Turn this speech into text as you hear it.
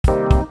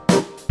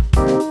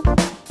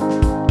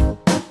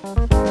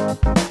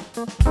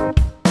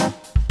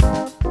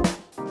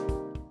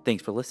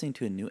Thanks for listening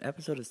to a new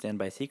episode of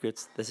Standby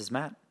Secrets. This is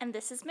Matt. And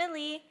this is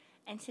Millie.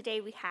 And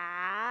today we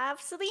have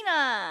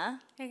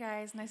Selena. Hey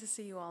guys, nice to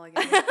see you all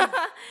again.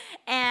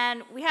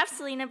 And we have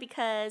Selena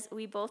because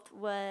we both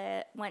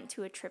went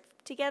to a trip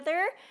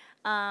together.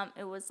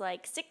 It was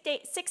like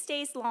 6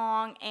 days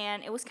long,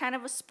 and it was kind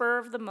of a spur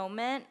of the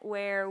moment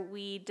where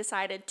we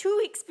decided 2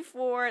 weeks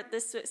before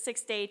this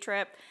 6-day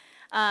trip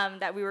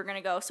that we were going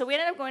to go. So we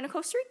ended up going to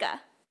Costa Rica.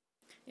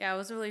 Yeah, it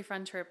was a really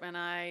fun trip, and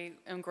I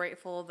am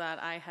grateful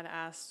that I had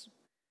asked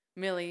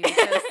Millie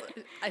because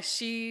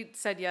she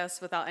said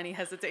yes without any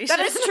hesitation. That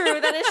is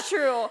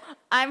true.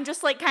 I'm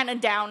just like kind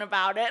of down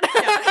about it.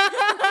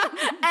 Yeah.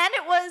 And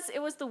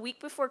it was the week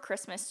before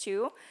Christmas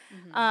too.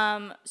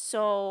 Mm-hmm.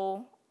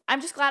 So I'm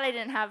just glad I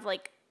didn't have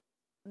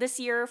this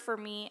year for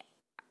me.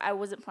 I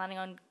wasn't planning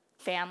on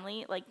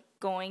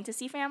going to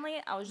see family.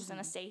 I was just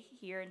going to stay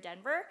here in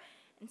Denver.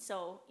 And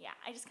so, yeah,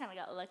 I just kind of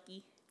got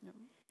lucky. Yep.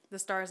 The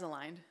stars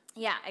aligned.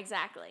 Yeah,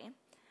 exactly.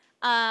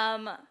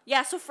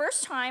 So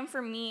first time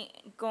for me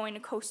going to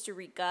Costa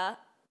Rica.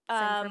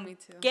 Same for me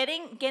too.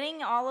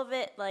 Getting all of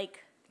it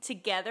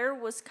together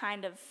was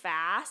kind of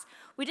fast.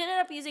 We did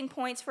end up using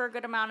points for a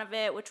good amount of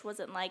it, which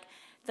wasn't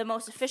the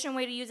most efficient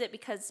way to use it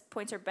because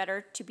points are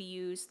better to be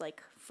used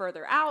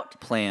further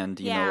out. Planned,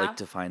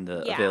 to find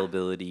the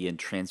availability and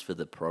transfer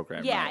the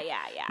program. Yeah, right?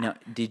 yeah. Now,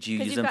 did you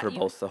use them for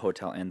both the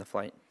hotel and the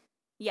flight?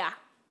 Yeah.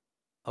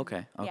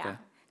 Okay. Yeah.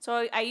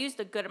 So I used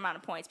a good amount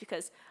of points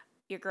because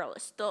your girl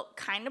is still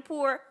kind of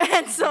poor.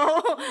 And so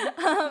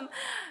I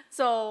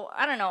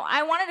don't know.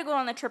 I wanted to go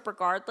on the trip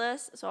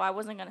regardless, so I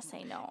wasn't going to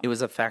say no. It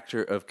was a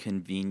factor of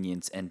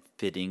convenience and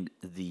fitting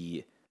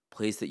the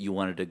place that you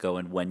wanted to go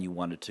and when you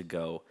wanted to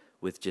go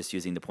with just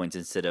using the points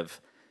instead of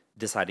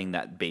deciding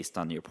that based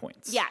on your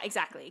points. Yeah,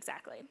 exactly.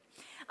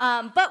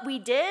 But we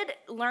did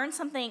learn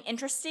something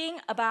interesting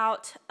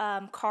about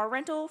car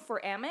rental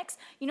for Amex.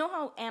 You know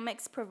how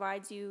Amex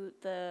provides you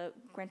the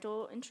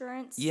rental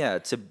insurance? Yeah,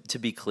 to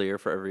be clear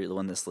for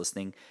everyone that's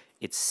listening,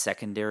 it's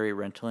secondary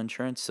rental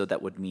insurance. So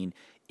that would mean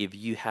if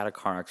you had a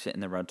car accident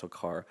in the rental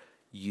car,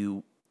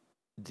 your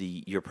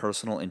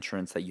personal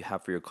insurance that you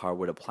have for your car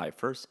would apply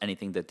first.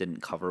 Anything that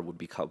didn't cover would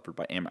be covered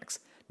by Amex.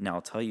 Now,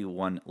 I'll tell you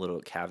one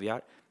little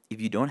caveat. If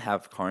you don't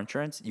have car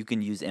insurance, you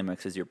can use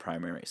Amex as your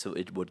primary. So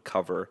it would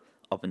cover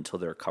up until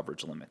their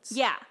coverage limits.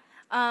 Yeah.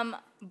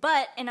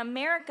 But in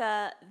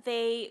America,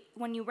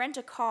 when you rent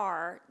a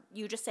car,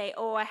 you just say,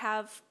 oh, I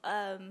have,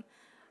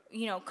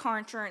 car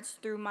insurance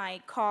through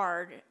my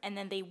card. And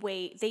then they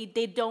wait.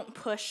 They don't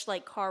push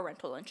car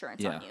rental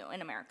insurance on you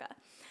in America.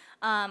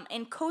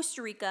 In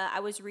Costa Rica, I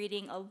was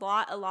reading a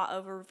lot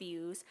of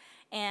reviews.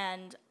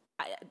 And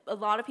a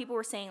lot of people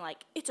were saying,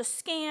 it's a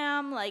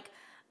scam.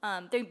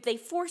 They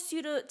force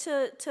you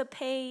to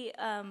pay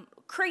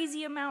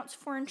crazy amounts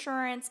for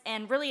insurance,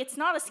 and really it's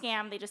not a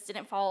scam. They just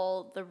didn't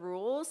follow the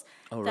rules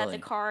that the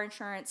car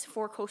insurance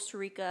for Costa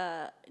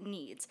Rica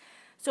needs.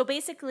 So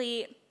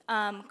basically,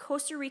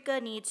 Costa Rica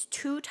needs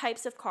 2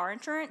 types of car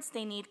insurance.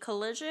 They need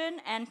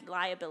collision and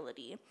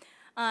liability.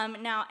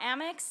 Now,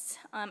 Amex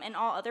and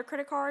all other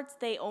credit cards,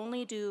 they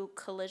only do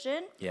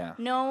collision. Yeah.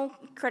 No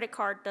credit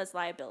card does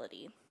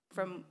liability,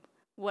 from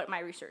what my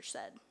research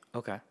said.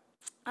 Okay.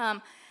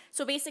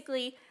 So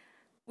basically,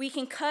 we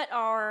can cut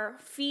our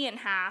fee in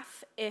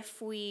half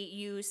if we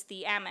use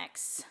the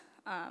Amex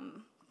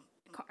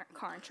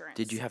car insurance.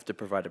 Did you have to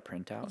provide a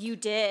printout? You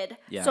did.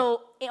 Yeah.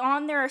 So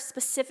on their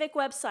specific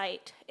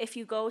website, if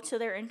you go to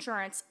their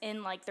insurance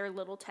in their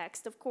little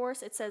text, of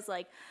course, it says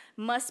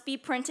must be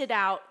printed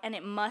out, and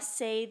it must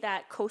say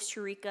that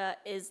Costa Rica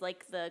is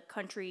the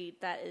country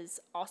that is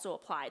also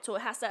applied. So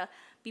it has to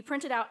be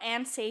printed out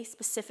and say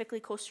specifically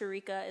Costa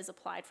Rica is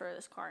applied for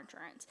this car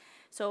insurance.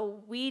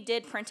 So we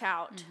did print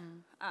out,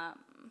 and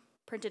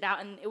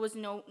it was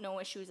no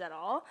issues at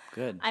all.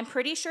 Good. I'm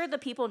pretty sure the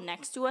people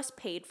next to us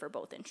paid for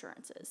both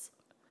insurances.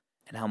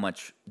 And how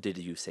much did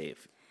you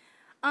save?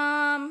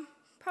 Probably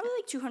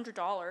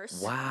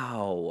 $200.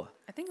 Wow.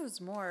 I think it was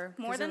more.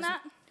 More than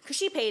that? Because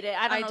she paid it.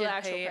 I don't know the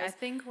actual price. I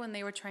think when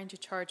they were trying to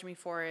charge me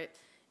for it,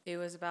 it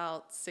was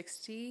about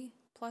 $60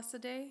 plus a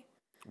day.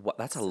 What?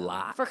 That's a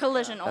lot. For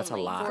collision only. That's a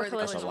lot. For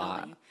collision That's a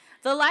lot. only.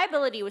 The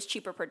liability was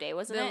cheaper per day,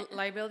 wasn't it? The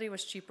liability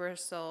was cheaper,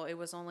 so it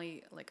was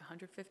only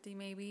 $150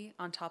 maybe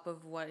on top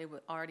of what it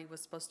already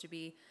was supposed to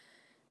be.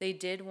 They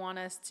did want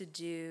us to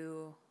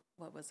do,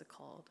 what was it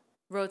called?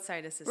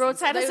 Roadside assistance.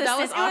 Roadside assistance. That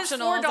was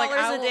optional. It was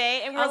 $4 a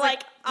day, and we're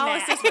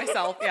I'll assist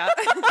myself. Yeah.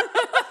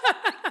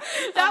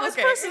 That was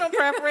personal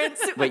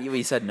preference. Wait,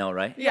 you said no,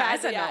 right? Yeah, I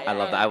said no. I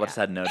love that. I would have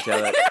said no too.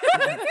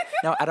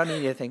 No, I don't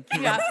need anything.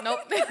 Yeah,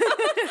 nope.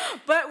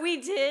 But we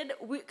did,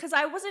 because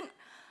I wasn't.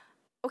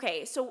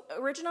 Okay, so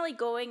originally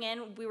going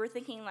in, we were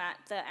thinking that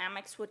the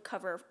Amex would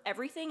cover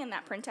everything, and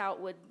that printout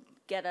would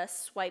get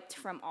us swiped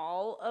from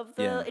all of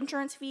the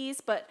insurance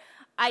fees. But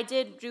I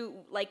did do,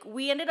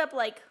 we ended up,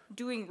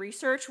 doing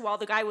research while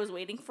the guy was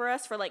waiting for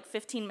us for,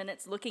 15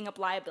 minutes looking up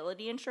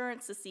liability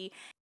insurance to see.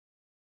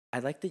 I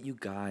like that you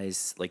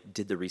guys,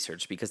 did the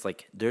research because,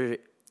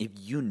 if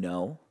you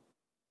know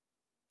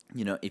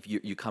if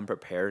you come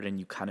prepared and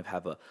you kind of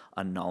have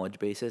a knowledge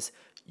basis,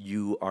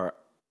 you are,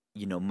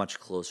 much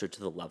closer to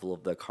the level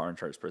of the car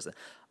insurance person.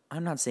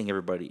 I'm not saying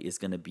everybody is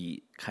going to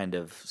be kind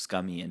of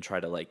scummy and try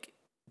to like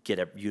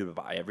you to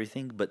buy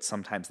everything, but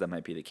sometimes that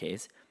might be the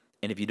case.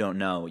 And if you don't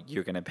know,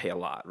 you're going to pay a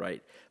lot,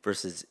 right?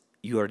 Versus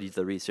you already did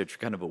the research, you're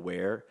kind of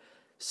aware.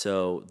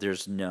 So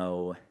there's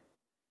no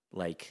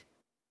like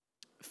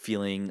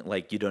feeling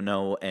like you don't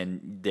know,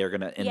 and they're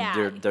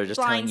just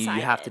telling you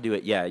have to blindsided. do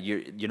it. Yeah,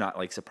 you're not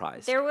like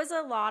surprised. There was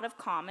a lot of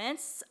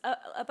comments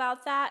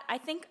about that. I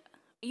think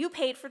you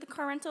paid for the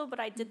car rental, but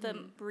I did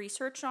the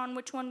research on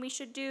which one we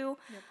should do.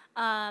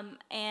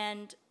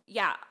 And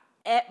yeah,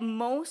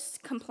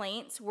 most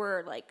complaints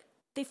were like,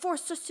 they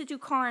forced us to do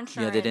car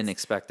insurance. Yeah, they didn't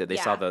expect it. They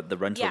saw the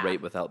rental Yeah.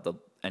 rate without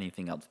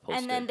anything else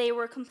posted. And then they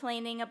were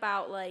complaining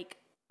about like,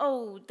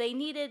 oh, they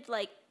needed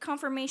like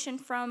confirmation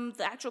from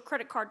the actual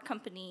credit card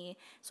company.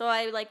 So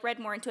I like read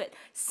more into it.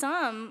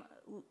 Some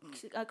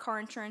car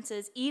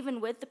insurances,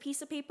 even with the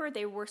piece of paper,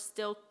 they were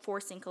still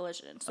forcing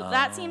collision. So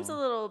that seems a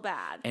little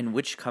bad. And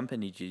which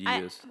company did you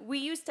use? We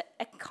used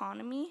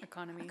Economy.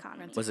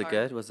 Rental Was it car.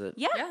 good? Was it?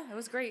 Yeah. Yeah, it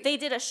was great. They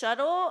did a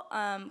shuttle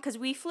because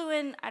we flew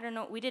in, I don't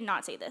know, we did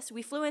not say this.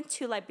 We flew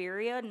into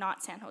Liberia,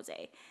 not San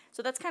Jose.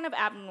 So that's kind of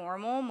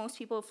abnormal. Most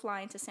people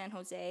fly into San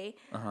Jose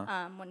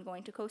when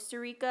going to Costa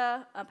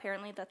Rica.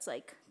 Apparently that's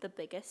like the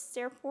biggest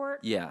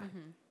airport. Yeah.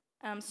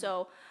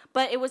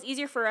 But it was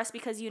easier for us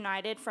because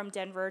United from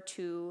Denver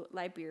to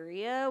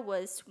Liberia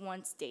was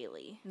once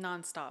daily.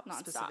 Nonstop.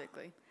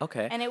 Specifically.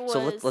 Okay. And it so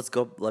was- let's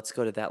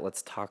go to that.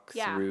 Let's talk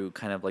through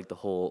kind of like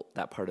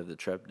that part of the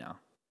trip now.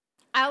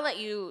 I'll let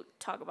you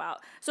talk about.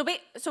 So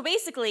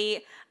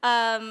basically,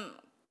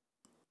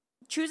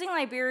 choosing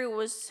Liberia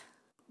was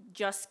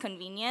just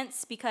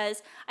convenience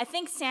because I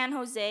think San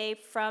Jose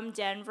from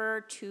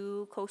Denver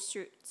to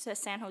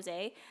San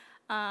Jose,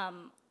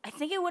 I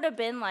think it would have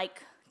been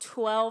like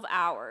 12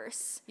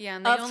 hours Yeah,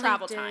 and they of only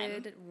travel did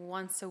time.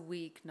 once a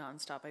week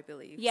nonstop, I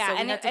believe. Yeah, so we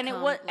and had to it come,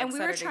 was, like, and we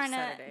were Saturday to trying to,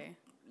 Saturday.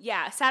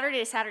 yeah, Saturday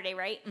to Saturday,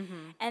 right?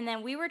 And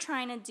then we were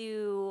trying to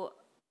do.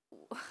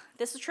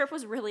 This trip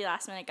was really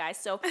last minute, guys.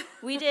 So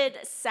we did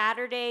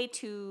Saturday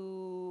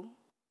to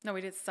No,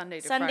 we did Sunday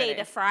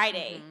to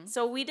Friday.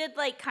 So we did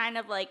like kind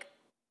of like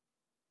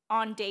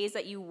on days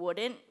that you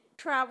wouldn't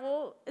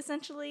travel,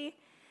 essentially,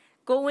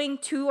 going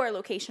to our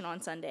location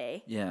on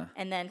Sunday. Yeah.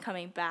 And then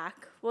coming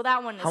back. Well,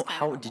 that one is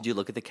How did you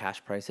look at the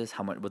cash prices?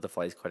 How much were the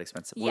flights quite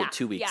expensive? Yeah,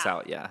 2 weeks yeah.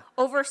 out, yeah.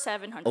 over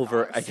 $700.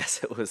 Over, I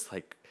guess it was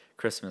like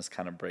Christmas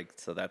kind of break,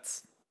 so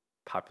that's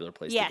popular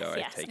place Yes, to go.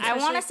 yes. I take it. I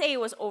want to Especially- say it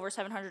was over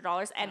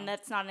 $700, and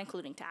that's not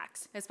including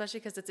tax. Especially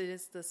because it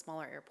is the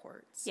smaller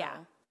airport. So Yeah.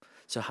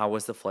 So how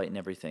was the flight and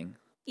everything?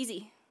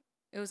 Easy.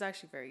 it was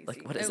actually very easy.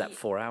 Like what is that?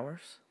 4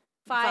 hours?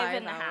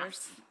 5.5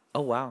 hours.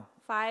 Oh wow.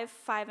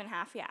 5.5,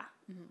 yeah.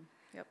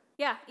 Yep.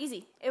 Yeah,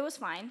 easy. It was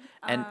fine.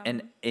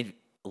 And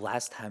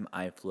last time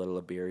I flew to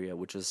Liberia,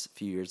 which was a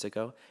few years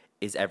ago,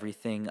 is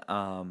everything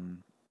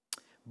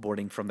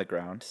boarding from the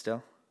ground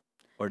still,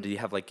 or do you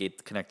have like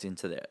gates connecting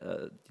to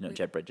the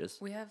jet bridges?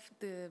 We have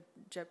the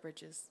jet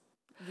bridges.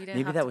 We didn't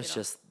Maybe have that to was get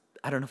just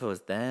I don't know if it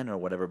was then or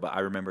whatever, but I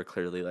remember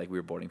clearly like we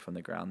were boarding from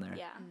the ground there.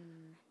 Yeah.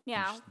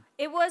 Yeah.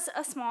 It was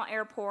a small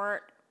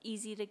airport,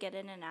 easy to get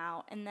in and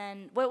out. And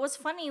then what was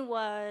funny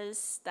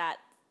was that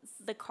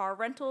the car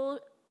rental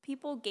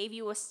people gave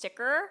you a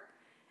sticker.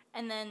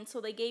 And then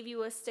so they gave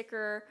you a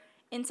sticker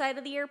inside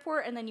of the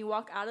airport, and then you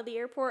walk out of the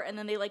airport, and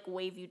then they like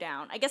wave you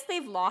down. I guess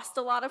they've lost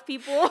a lot of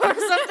people or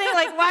something.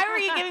 Like, why were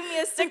you giving me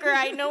a sticker?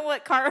 I know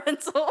what car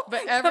rental.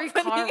 But every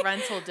company- car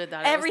rental did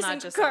that. Every it was not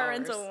single just car ours.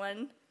 rental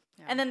one.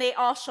 And then they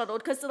all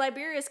shuttled because the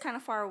Liberia is kind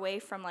of far away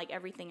from like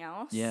everything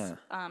else. Yeah.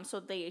 So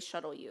they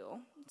shuttle you.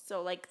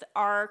 So like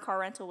our car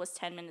rental was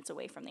 10 minutes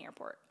away from the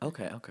airport.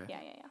 Okay. Yeah.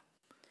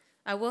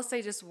 I will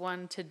say just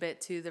one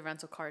tidbit to the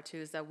rental car too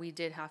is that we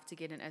did have to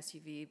get an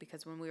SUV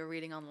because when we were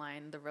reading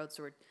online, the roads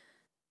were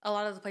a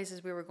lot of the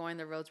places we were going,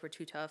 the roads were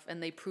too tough,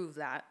 and they proved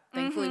that.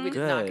 Thankfully, we did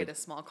not Good. get a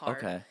small car.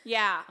 Okay.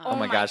 Yeah. Oh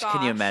my gosh,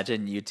 can you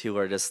imagine you two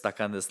are just stuck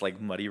on this like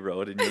muddy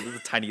road in your little,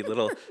 tiny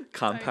little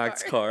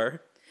compact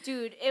car?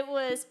 Dude,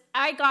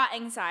 I got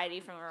anxiety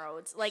from the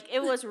roads. Like,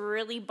 it was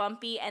really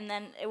bumpy, and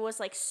then it was,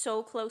 like,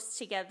 so close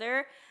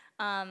together.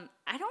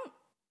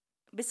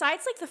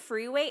 Besides, like, the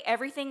freeway,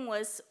 everything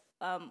was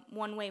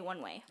one way.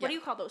 What do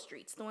you call those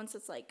streets? The ones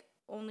that's, like,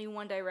 only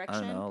one direction?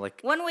 I don't know, like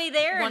one way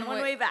there and One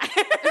one way way- back.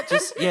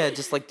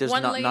 just like there's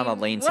One not a lane-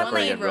 lane one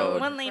separated lane road.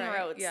 road. One lane Right,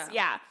 roads. yeah.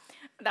 Yeah.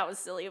 That was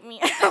silly of me.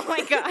 Oh my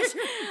gosh.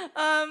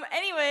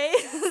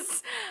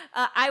 Anyways,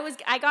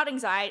 I got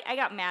anxiety. I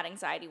got mad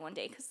anxiety one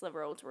day because the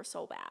roads were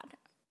so bad,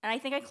 and I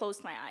think I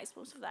closed my eyes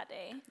most of that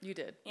day. You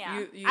did. Yeah.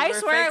 You I were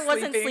swear I fake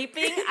wasn't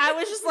sleeping. I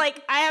was just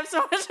like, I have so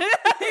much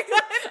anxiety.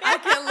 I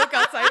can't look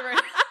outside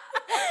right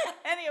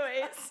now.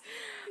 Anyways,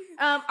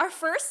 our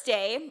first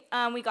day,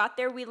 we got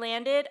there. We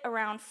landed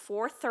around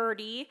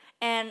 4:30,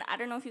 and I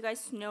don't know if you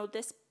guys know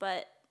this,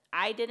 but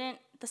I didn't.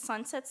 The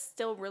sunset's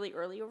still really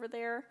early over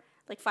there,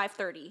 like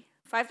 5:30,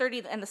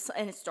 and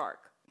it's dark.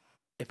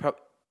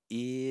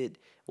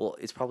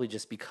 It's probably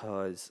just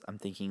because I'm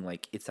thinking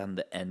like it's on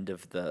the end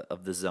of the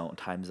zone,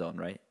 time zone,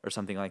 right? Or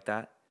something like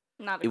that.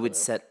 Not a It would clue.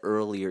 set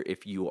earlier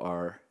if you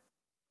are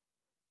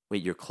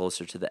wait, you're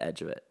closer to the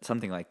edge of it.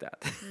 Something like that.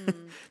 Do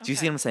you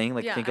see okay. what I'm saying?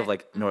 Like Yeah, think of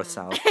like north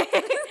south.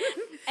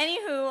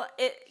 Anywho,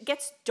 it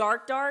gets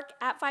dark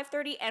at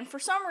 5:30, and for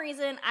some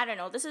reason, I don't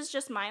know. This is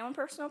just my own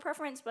personal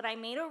preference, but I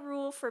made a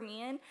rule for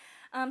me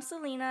and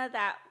Selena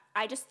that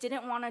I just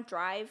didn't want to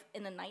drive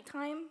in the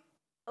nighttime.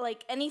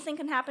 Like anything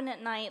can happen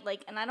at night,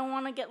 like, and I don't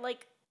want to get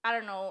like I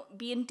don't know,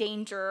 be in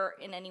danger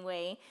in any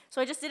way.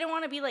 So I just didn't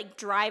want to be like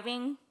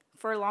driving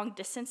for long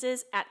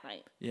distances at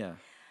night. Yeah.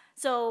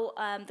 So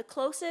the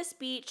closest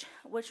beach,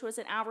 which was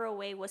an hour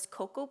away, was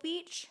Cocoa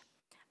Beach.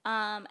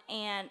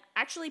 And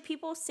actually,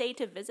 people say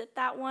to visit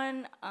that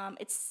one.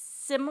 It's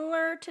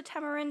similar to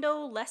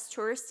Tamarindo, less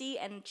touristy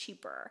and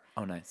cheaper.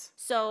 Oh, nice.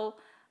 So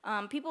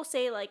people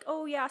say like,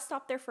 oh yeah,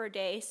 stop there for a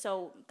day.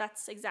 So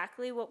that's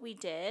exactly what we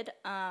did.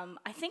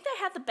 I think they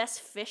had the best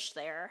fish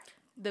there.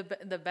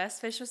 The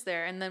best fish was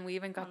there, and then we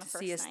even got the to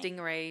see a first night.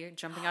 stingray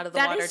jumping out of the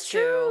That water is too.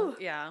 true.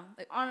 Yeah.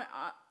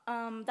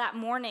 On that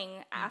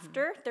morning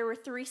after, there were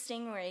 3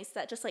 stingrays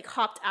that just like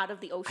hopped out of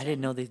the ocean. I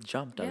didn't know they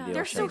jumped out of the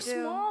They're ocean. so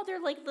small.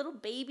 They're like little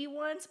baby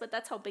ones, but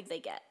that's how big they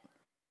get.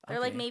 They're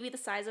like Okay. maybe the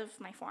size of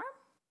my farm.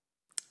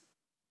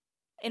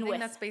 I In think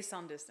width. that's based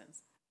on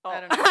distance. Oh. I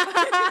don't know.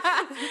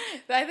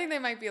 I think they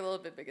might be a little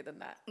bit bigger than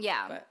that.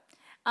 Yeah.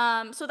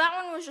 But So that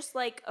one was just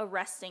like a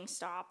resting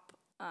stop.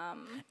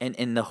 And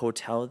in the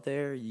hotel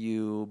there,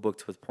 you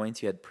booked with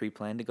points. You had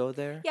pre-planned to go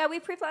there. Yeah, we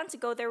pre-planned to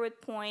go there with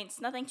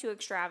points. Nothing too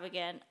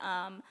extravagant.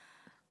 I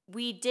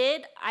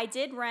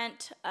did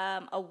rent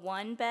a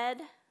 1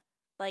 bed.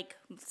 Like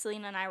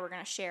Selena and I were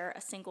gonna share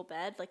a single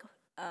bed. Like,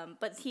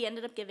 but he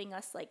ended up giving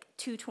us like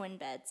 2 twin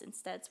beds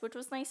instead, which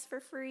was nice for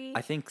free.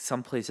 I think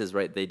some places,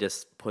 right, they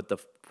just put the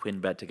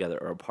twin bed together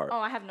or apart. Oh,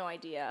 I have no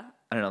idea.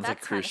 I don't know. It's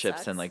like That cruise kinda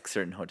ships and sucks. like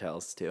certain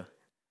hotels too.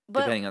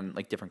 But Depending on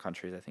like different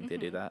countries, I think they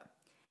do that.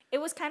 it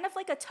was kind of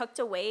like a tucked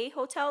away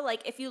hotel.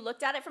 Like if you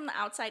looked at it from the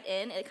outside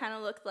in, it kind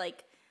of looked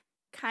like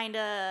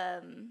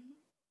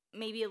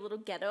maybe a little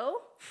ghetto.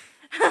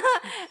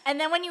 And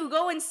then when you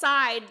go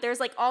inside, there's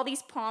like all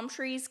these palm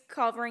trees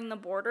covering the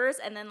borders,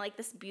 and then like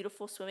this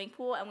beautiful swimming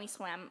pool, and we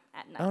swam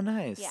at night. Oh,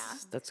 nice. Yeah.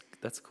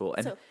 That's cool.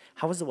 And So-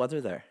 how was the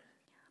weather there?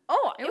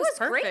 Oh, it was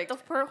was great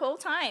perfect. the whole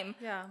time.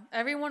 yeah,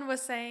 everyone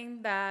was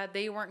saying that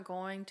they weren't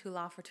going to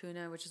La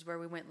Fortuna, which is where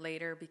we went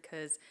later,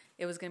 because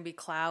it was going to be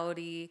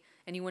cloudy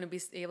and you wouldn't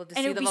be able to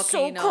And see it the would be so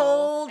volcano.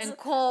 cold. And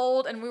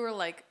cold. And we were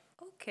like,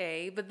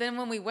 okay. But then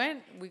when we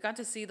went, we got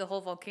to see the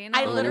whole volcano.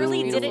 I It was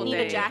literally beautiful didn't need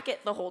day. a jacket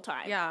the whole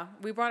time. Yeah,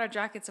 we brought our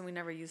jackets and we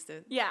never used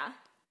it. Yeah.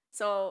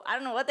 So I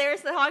don't know what they were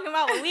talking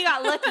about, but we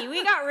got lucky.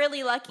 We got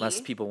really lucky.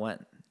 Less people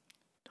went.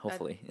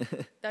 Hopefully.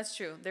 That's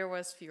true. There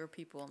was fewer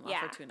people in La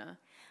Yeah. Fortuna.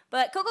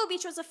 But Cocoa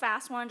Beach was a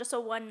fast one, just a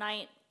 1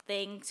 night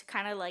thing to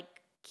kind of like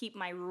keep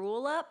my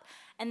rule up.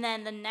 And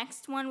then the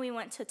next one we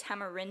went to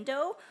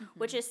Tamarindo,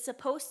 which is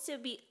supposed to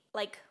be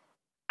like,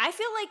 I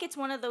feel like it's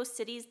one of those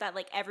cities that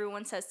like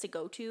everyone says to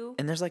go to.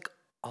 And there's like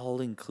all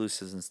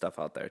inclusives and stuff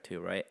out there too,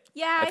 right?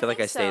 Yeah, I feel like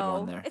think I stayed in so.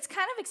 one there. It's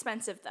kind of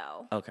expensive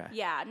though. Okay.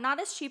 Yeah, not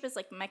as cheap as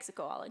like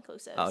Mexico all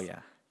inclusives. Oh yeah.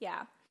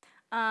 Yeah.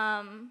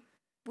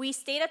 We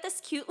stayed at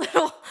this cute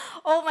little,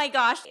 oh my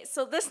gosh.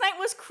 So this night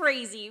was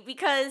crazy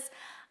because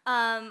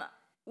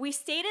we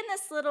stayed in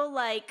this little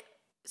like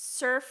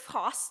surf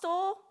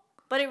hostel,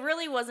 but it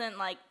really wasn't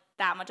like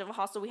that much of a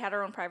hostel. We had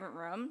our own private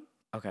room.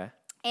 Okay.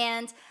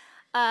 And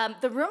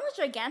the room was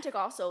gigantic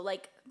also,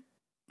 like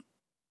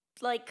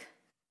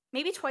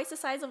maybe twice the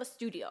size of a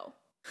studio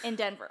in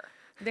Denver.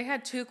 They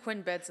had 2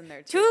 queen beds in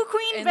there too. 2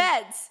 queen And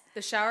beds.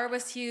 The shower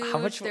was huge. How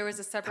much- There was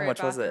a separate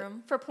much was it?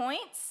 bathroom. For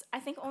points, I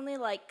think only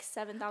like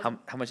 7,000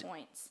 How much-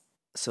 points.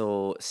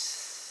 So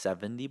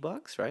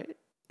 $70, right?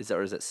 Is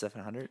it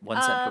 700?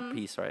 1 cent per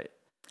piece, right?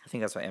 I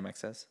think that's what Amex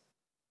says.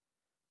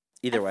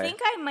 Either way. I think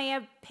I may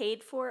have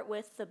paid for it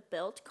with the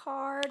Bilt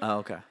card. Oh,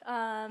 okay.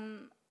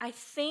 I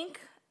think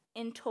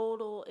in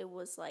total it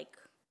was like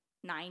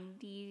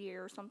 $90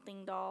 or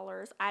something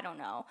dollars. I don't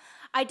know.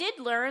 I did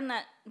learn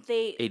that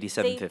they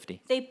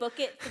 $87.50. They book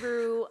it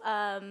through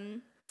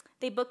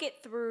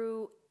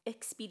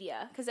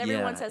Expedia because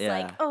everyone Yeah, says yeah.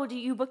 like, "Oh,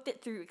 you booked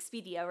it through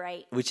Expedia,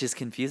 right?" Which is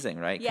confusing,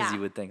 right? Because Yeah. you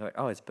would think like,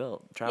 oh, it's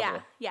built travel.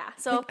 Yeah, yeah.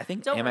 So I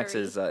think don't Amex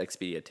worry. is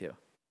Expedia too.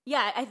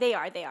 Yeah, they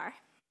are.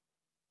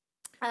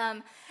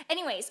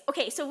 Anyways,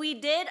 okay, so we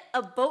did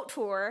a boat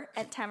tour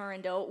at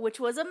Tamarindo,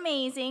 which was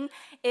amazing.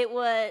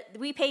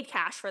 We paid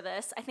cash for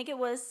this. I think it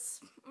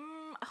was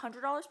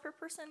 $100 per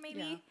person,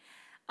 maybe.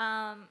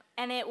 Yeah.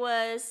 And it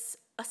was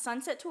a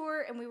sunset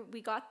tour, and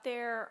we got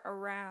there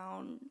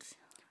around.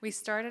 We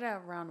started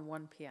at around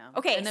 1 p.m.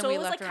 Okay, and then so we it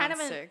was left like kind of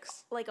around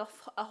 6.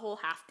 a whole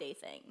half day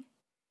thing.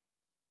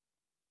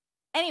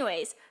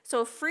 Anyways,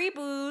 so free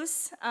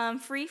booze,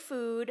 free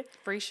food,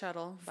 Free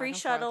shuttle. back free and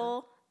forth.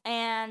 shuttle,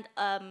 and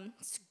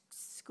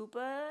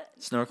scuba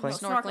Snorkeling?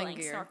 Snorkeling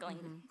gear. Snorkeling.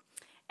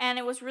 And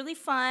it was really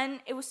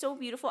fun. It was so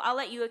beautiful. I'll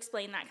let you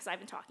explain that because I've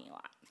been talking a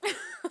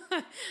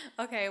lot.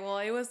 Okay, well,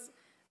 it was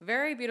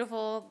very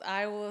beautiful.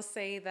 I will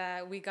say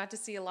that we got to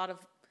see a lot of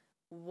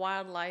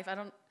wildlife.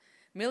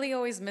 Millie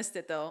always missed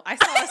it though. I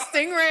saw a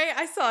stingray.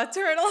 I saw a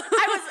turtle.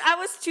 I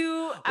was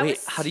too. Wait,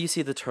 how do you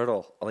see the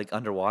turtle? Like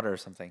underwater or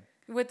something?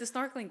 With the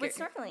snorkeling gear. With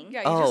snorkeling.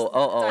 Yeah. Yes.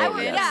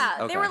 Yeah,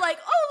 Okay. they were like,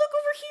 "Oh, look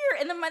over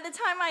here," and then by the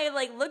time I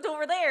like looked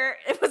over there,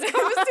 it was It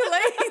was too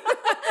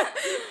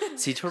late.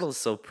 Sea turtle is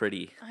so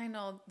pretty. I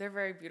know they're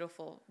very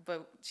beautiful,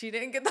 but she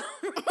didn't get the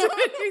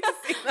opportunity to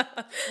see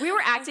that. We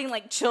were acting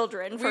like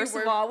children. First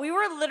of were. all, we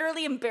were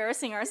literally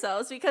embarrassing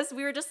ourselves because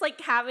we were just like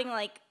having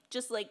like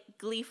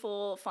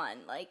gleeful fun.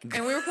 Like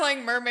And we were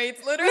playing mermaids,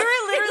 we literally.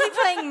 were literally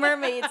playing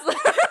mermaids.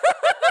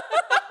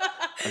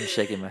 I'm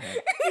shaking my head.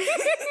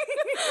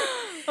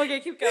 Okay,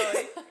 keep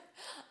going.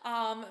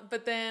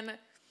 But then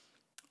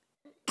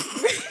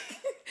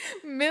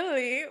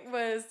Millie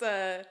was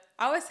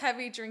I was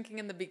heavy drinking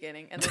in the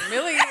beginning, and then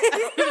Millie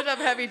ended up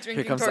heavy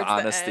drinking. Here comes towards the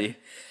honesty. end.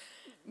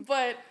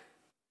 But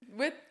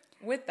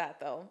with that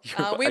though,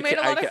 we made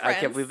a lot of friends. I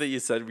can't believe that you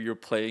said we were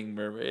playing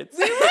mermaids.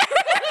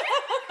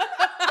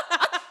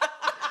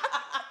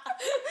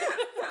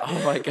 Oh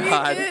my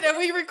god. We did, and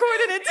we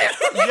recorded it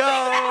too.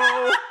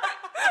 Yo.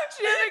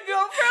 She had a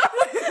GoPro,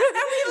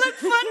 and we looked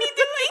funny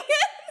doing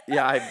it.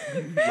 Yeah, I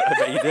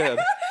bet you did.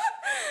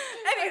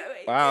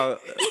 Anyway. Wow,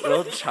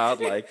 real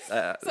childlike.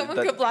 Someone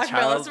that could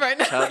blackmail us right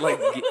now. Childlike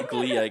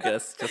glee, I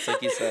guess, just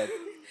like you said.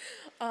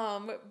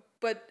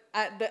 But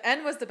at the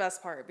end was the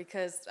best part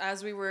because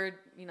as we were,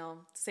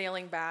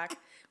 sailing back.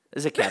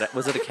 Was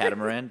it a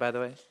catamaran, by the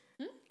way?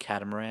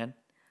 Catamaran.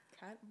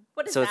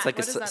 What is So that? it's like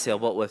What does a that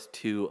sailboat with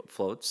two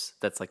floats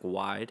that's like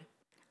wide.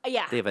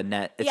 Yeah. They have a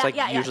net. It's Yeah, like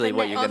yeah, yeah, usually the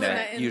what net. you're Oh, the gonna.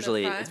 net in the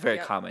Usually, front. it's very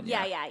Yep. common.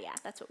 Yeah.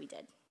 That's what we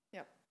did.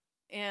 Yep.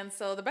 And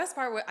so the best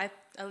part,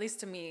 at least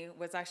to me,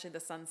 was actually the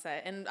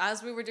sunset. And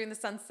as we were doing the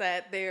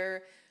sunset,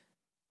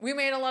 we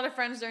made a lot of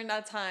friends during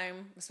that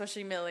time,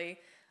 especially Millie.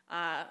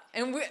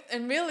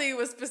 And Millie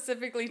was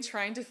specifically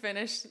trying to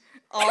finish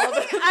all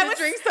the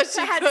drinks that she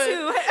had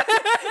could.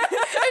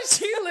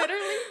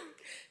 And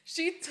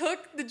she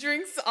took the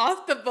drinks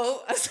off the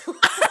boat as well.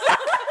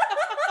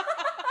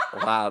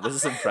 Wow, this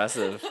is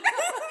impressive.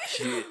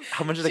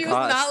 How much did it She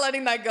cost? was not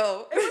letting that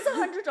go. It was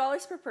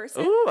 $100 per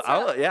person. Ooh, so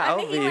I'll I'm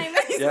be. making my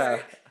money's Yeah.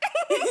 worth.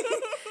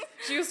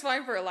 She was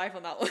fine for her life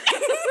on that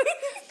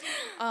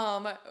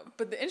one.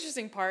 But the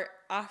interesting part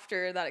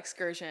after that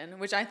excursion,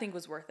 which I think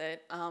was worth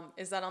it,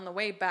 is that on the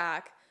way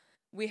back,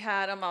 we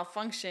had a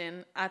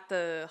malfunction at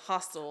the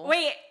hostel.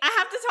 Wait, I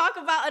have to talk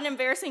about an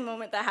embarrassing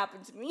moment that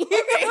happened to me.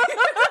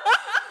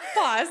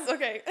 Pause.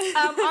 Okay.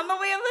 On the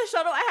way of the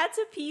shuttle, I had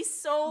to pee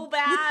so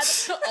bad.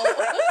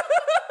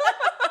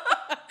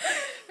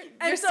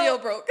 Your seal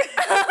broke.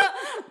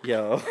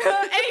 Yo.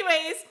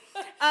 Anyways,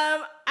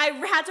 I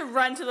had to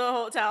run to the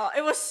hotel.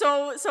 It was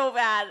so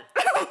bad.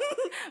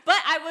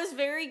 But I was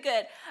very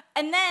good.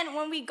 And then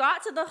when we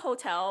got to the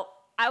hotel,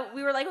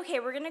 we were like, okay,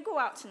 we're going to go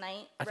out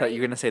tonight. I thought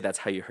you were gonna say that's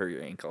how you hurt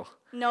your ankle.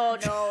 No,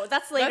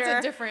 that's later.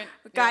 That's a different...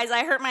 Guys,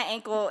 I hurt my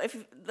ankle.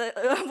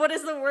 What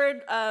is the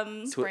word?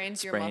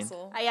 Sprained your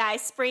muscle. Yeah, I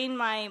sprained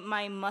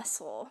my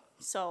muscle.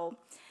 So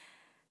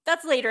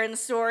that's later in the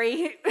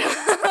story.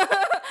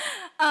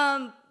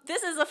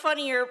 This is a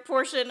funnier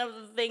portion of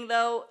the thing,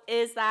 though,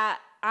 is that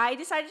I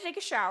decided to take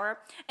a shower.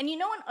 And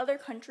in other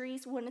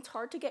countries, when it's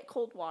hard to get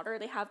cold water,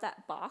 they have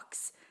that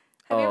box.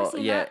 Have you ever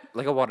seen that?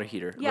 Like a water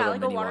heater. Yeah, little like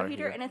a mini water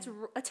heater, and it's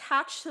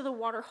attached to the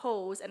water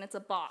hose, and it's a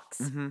box.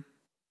 Mm-hmm.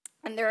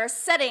 And there are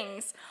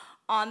settings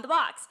on the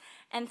box.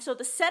 And so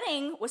the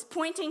setting was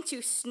pointing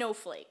to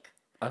snowflake.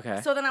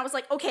 Okay. So then I was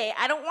like, okay,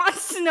 I don't want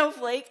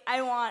snowflake.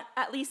 I want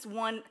at least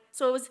one.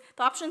 So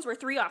the options were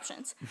 3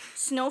 options.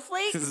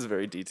 Snowflake. This is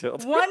very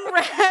detailed. One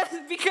red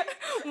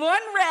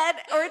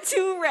or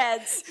 2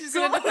 reds. She's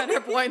going to defend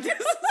her point.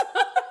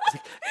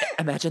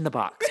 Imagine the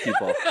box,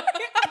 people.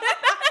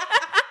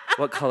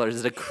 What color?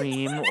 Is it a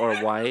cream or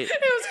white?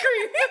 It was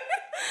cream.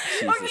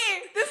 Jesus.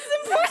 Okay, this is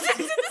important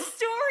to the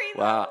story.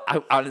 Wow.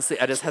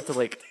 I just had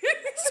to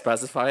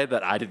specify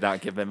that I did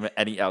not give him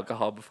any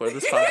alcohol before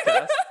this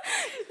podcast.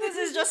 This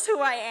is just who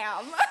I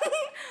am.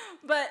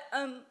 But,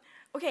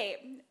 okay,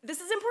 this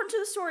is important to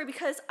the story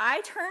because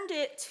I turned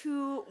it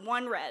to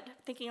 1 red,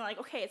 thinking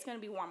okay, it's going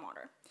to be warm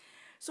water.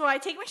 So I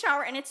take my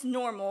shower and it's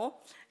normal,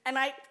 and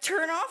I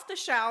turn off the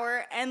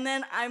shower, and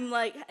then I'm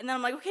like,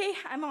 okay,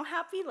 I'm all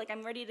happy,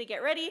 I'm ready to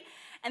get ready.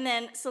 And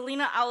then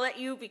Selena, I'll let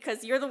you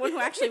because you're the one who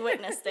actually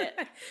witnessed it.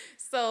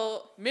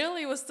 So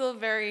Millie was still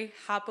very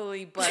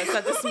happily buzzed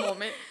at this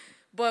moment.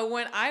 But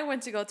when I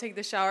went to go take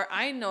the shower,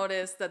 I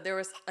noticed that there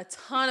was a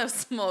ton of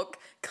smoke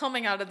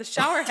coming out of the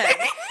shower head.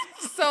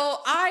 So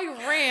I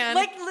ran.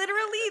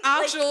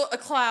 Literally. A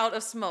cloud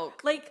of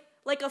smoke. Like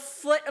a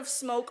foot of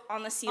smoke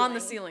on the ceiling. On the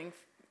ceiling.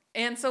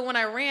 And so when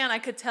I ran, I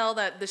could tell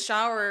that the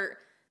shower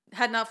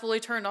had not fully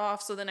turned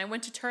off. So then I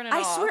went to turn it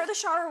off. I swear the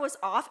shower was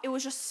off. It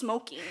was just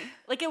smoking.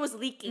 It was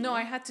leaking. No,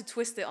 I had to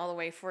twist it all the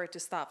way for it to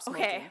stop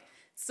smoking. Okay.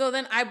 So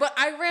then I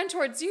ran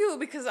towards you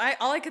because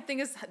all I could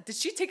think is, did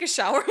she take a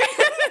shower?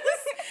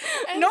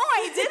 No,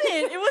 I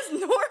didn't. It was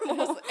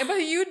normal. But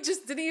you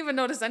just didn't even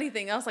notice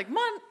anything. I was like,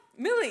 Mom,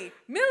 Millie.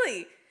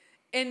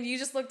 and you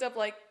just looked up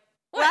like,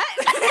 What?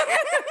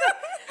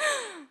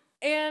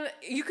 and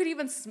you could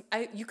even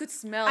you could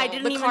smell I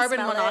didn't the even carbon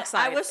smell it.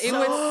 monoxide. I was It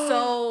was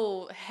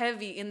so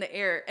heavy in the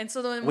air, and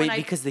so then when Wait,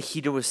 because the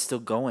heater was still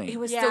going. it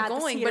was Yeah, still the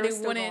going, heater but was it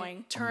still wouldn't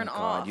going. turn oh my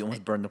God, off. you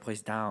almost burned the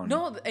place down.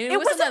 No, It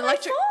wasn't my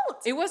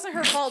fault. It wasn't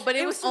her fault, but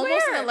it was I almost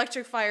an swear.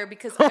 electric fire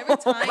because every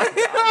time.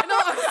 No,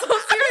 I'm so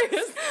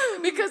serious.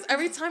 Because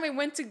every time I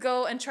went to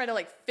go and try to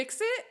like fix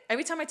it,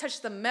 every time I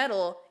touched the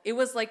metal, it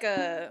was like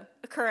a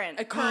current.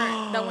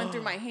 current that went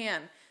through my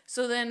hand.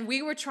 So then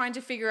we were trying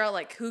to figure out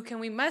like who can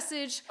we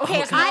message. Okay,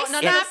 Because I none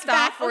of the snapped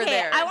staff back. were Okay,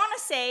 there. I want to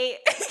say,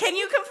 can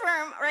you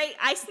confirm? Right,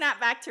 I snapped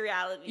back to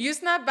reality. You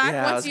snapped back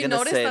Yeah, I once was you gonna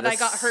noticed say, that I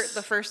got this- hurt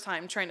the first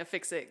time trying to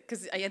fix it.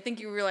 Because I think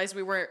you realized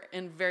we were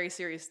in very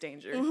serious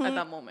danger at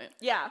that moment.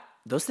 Yeah.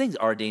 Those things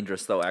are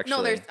dangerous, though. Actually,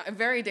 No, they're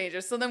very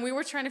dangerous. So then we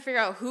were trying to figure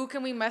out who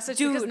can we message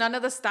because Dude, none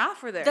of the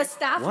staff were there. The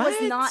staff was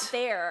What? not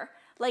there.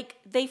 Like,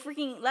 they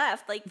freaking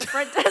left. Like, the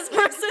front desk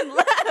person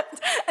left.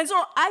 And so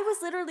I was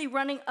literally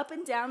running up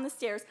and down the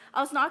stairs.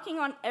 I was knocking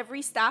on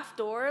every staff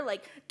door,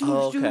 like, douche,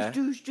 Oh, okay. douche,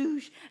 douche,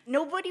 douche.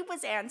 Nobody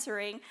was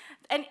answering.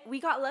 And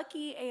we got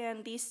lucky,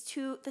 and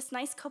this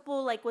nice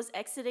couple, like, was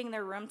exiting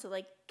their room to,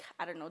 like,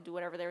 I don't know, do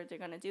whatever they're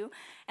going to do.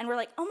 And we're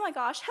like, oh my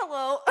gosh,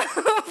 hello.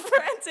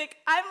 Frantic.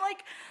 I'm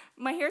like,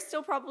 my hair's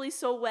still probably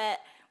so wet.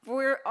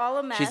 We're all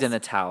a mess. She's in a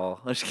towel.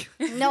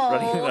 No.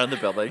 Running around the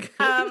building.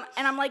 And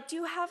I'm like, do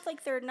you have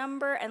like their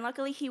number? And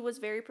luckily he was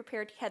very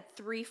prepared. He had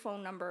 3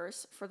 phone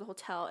numbers for the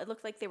hotel. It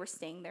looked like they were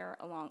staying there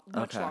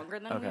much Okay, longer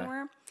than we okay.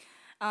 were.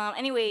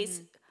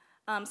 Anyways,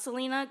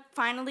 Selena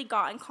finally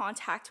got in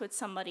contact with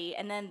somebody,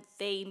 and then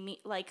they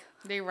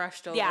They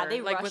rushed over. Yeah,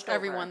 they like rushed with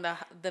everyone,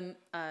 the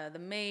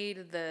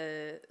maid,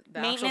 the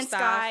actual maintenance staff,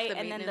 guy, the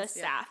and then the maintenance,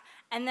 yeah. staff.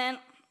 And then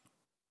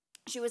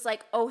she was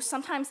like, oh,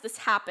 sometimes this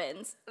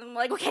happens. And I'm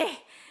like, okay,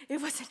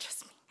 it wasn't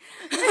just me.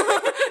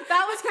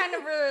 That was kind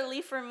of a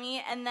relief for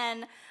me. And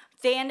then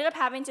they ended up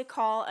having to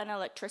call an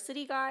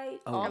electricity guy.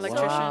 Oh, also.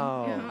 Electrician,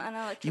 wow. yeah. An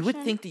electrician. You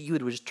would think that you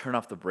would just turn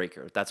off the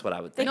breaker. That's what I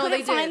would They think.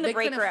 couldn't find the They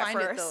couldn't breaker at find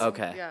it, first. though.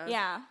 Okay.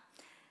 Yeah.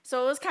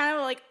 So it was kind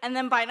of like, and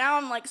then by now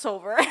I'm like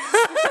sober.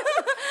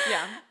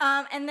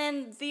 Yeah. And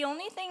then the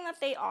only thing that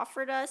they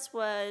offered us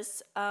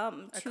was 2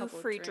 couple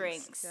free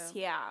drinks, drinks.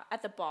 yeah.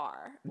 At the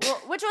bar,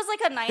 which was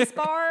like a nice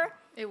bar.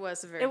 It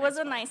was a very. It was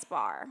nice a bar. nice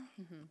bar.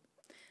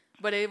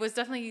 But it was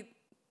definitely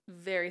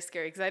very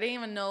scary because I didn't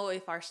even know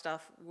if our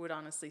stuff would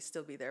honestly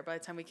still be there by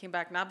the time we came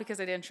back. Not because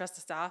I didn't trust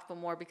the staff, but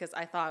more because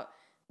I thought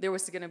there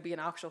was going to be an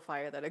actual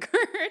fire that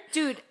occurred.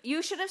 Dude,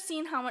 you should have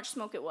seen how much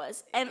smoke it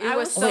was. And It I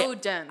was was so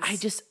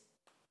dense.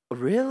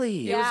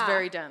 Really? It was Yeah.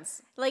 very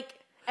dense. like,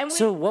 and we,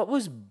 So what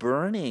was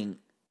burning?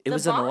 It The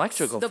was an box?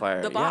 electrical The-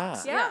 fire. the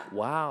box, Yeah. yeah.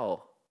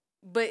 Wow.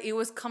 But it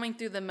was coming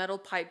through the metal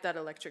pipe, that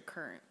electric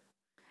current.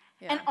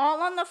 Yeah. and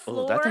all on the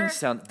floor. Oh, that thing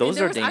sounds. And Those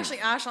there are was dangerous. actually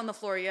ash on the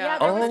floor, Yeah, yeah.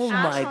 there was Oh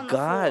ash my on the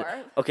God.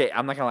 floor. Okay,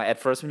 I'm not gonna lie. At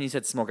first, when you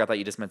said smoke, I thought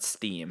you just meant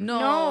steam.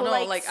 No, No,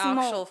 like like smoke.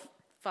 actual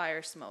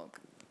fire smoke.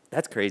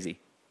 That's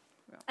crazy.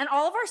 And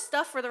all of our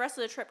stuff for the rest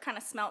of the trip kind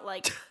of smelled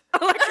like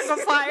electrical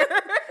fire.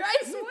 I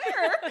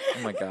swear. Oh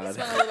my God.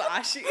 Smelled a little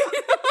ashy.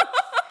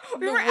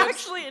 We were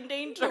actually in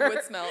danger. The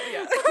wood smell,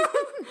 yeah.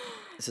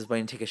 This is why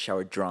you take a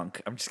shower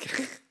drunk. I'm just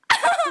kidding.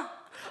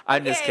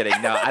 I'm just Okay.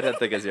 kidding. No, I don't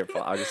think it's your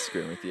fault. I was just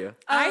screwing with you.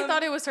 I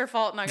thought it was her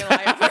fault, not gonna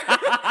lie. at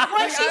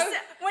first.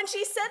 when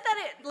she said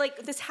that it like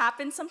this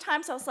happens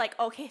sometimes, I was like,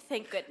 okay,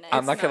 thank goodness.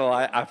 I'm not gonna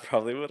lie. I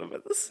probably would have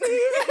been the same.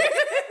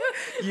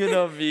 You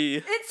know me.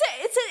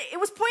 It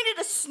was pointed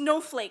at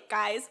Snowflake,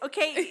 guys.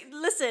 Okay,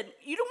 listen,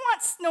 you don't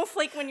want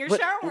Snowflake when you're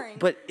showering.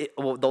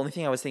 Well, the only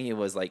thing I was thinking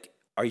was like,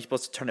 are you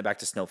supposed to turn it back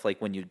to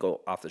snowflake when you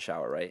go off the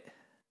shower, right?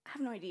 I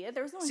have no idea.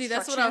 There was no See, instructions.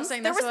 that's what I was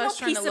saying. There That's was what I no was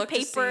trying piece to of look to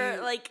paper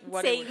see like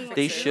what it saying would fix.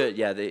 They it. should.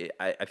 Yeah.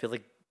 I feel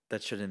like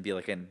that shouldn't be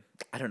like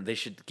I don't know. They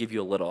should give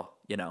you a little,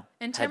 And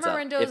heads up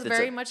Tamarindo if is it's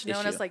very a much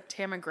known issue. as like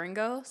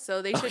Tamagringo,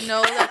 so they should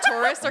know that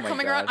tourists are my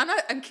coming God. around.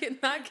 I'm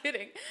not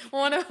kidding.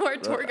 One of our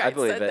tour I guides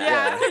believe said it,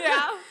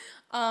 that.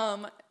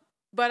 yeah.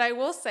 But I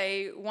will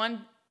say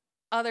one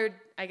other,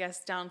 I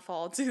guess,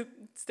 downfall to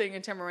staying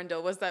in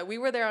Tamarindo was that we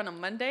were there on a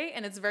Monday,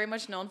 and it's very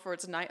much known for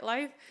its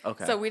nightlife.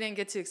 Okay. So we didn't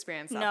get to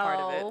experience that part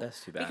of No, it.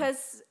 That's too bad.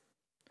 because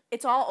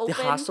it's all The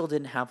open. hostel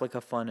didn't have like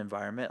a fun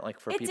environment like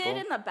for It people. did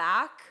in the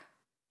back.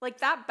 Like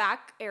that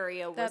back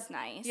area was That-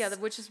 nice. Yeah,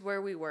 which is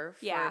where we were.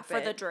 yeah,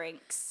 for the bit.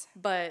 drinks.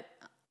 But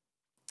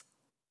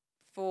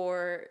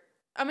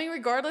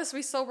regardless,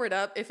 we sobered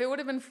up. If it would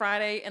have been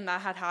Friday and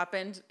that had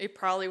happened, it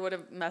probably would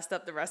have messed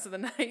up the rest of the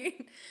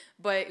night.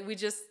 But we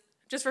just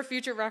for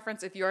future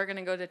reference, if you are going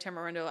to go to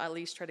Tamarindo, at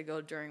least try to go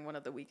during one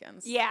of the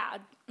weekends. Yeah,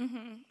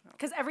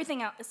 because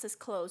everything else is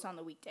closed on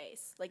the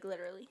weekdays, like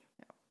literally.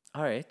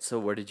 All right. So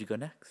where did you go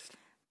next?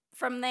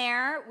 From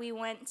there, we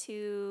went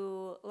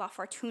to La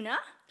Fortuna.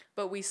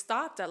 But we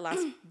stopped at Las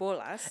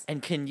Bolas.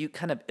 And can you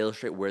kind of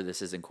illustrate where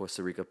this is in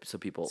Costa Rica so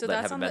people So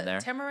that that's haven't on been there?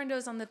 Tamarindo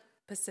is on the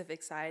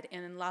Pacific side,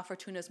 and La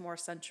Fortuna is more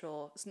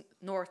central,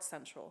 north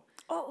central.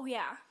 Oh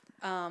yeah.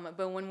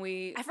 But when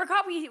I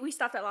forgot we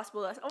stopped at Las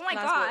Bolas. Oh my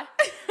Las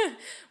god.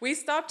 we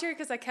stopped here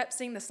because I kept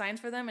seeing the signs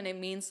for them, and it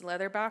means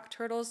leatherback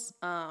turtles.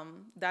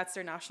 That's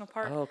their national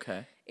park. Oh,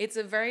 okay. It's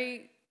a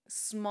very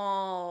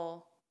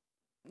small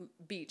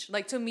beach.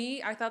 Like, to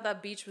me, I thought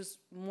that beach was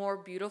more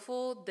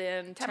beautiful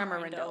than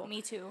Tamarindo.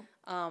 Me too.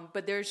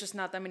 But there's just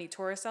not that many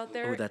tourists out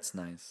there. Oh, that's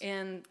nice.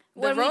 And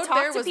the When we road talk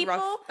there to was people,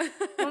 rough.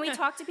 when we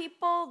talk to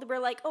people, we're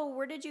like, "Oh,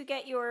 where did you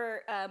get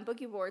your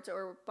boogie boards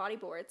or body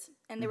boards?"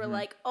 And they were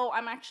like, "Oh,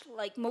 I'm actually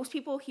like most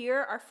people here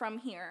are from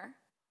here."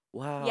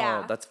 Wow,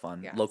 Yeah. that's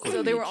fun. Yeah. Local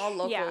So they were beach. all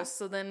locals. Yeah.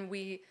 So then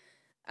we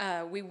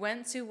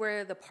went to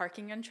where the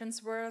parking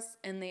entrance was,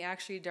 and they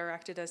actually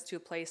directed us to a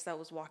place that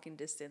was walking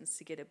distance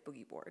to get a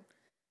boogie board.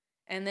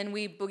 And then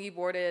we boogie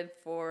boarded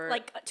for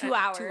Like 2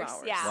 hours. 2 hours.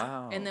 Yeah.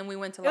 Wow. And then we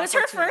went to It was La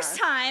her Fortuna. first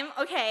time.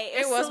 Okay.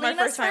 It was my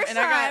Selena's first time, and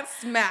I got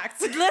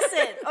smacked.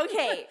 Listen,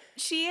 okay.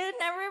 She had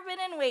never been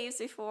in waves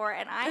before,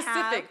 and I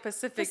have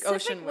Pacific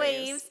Ocean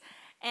waves.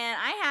 And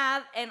I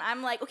have, and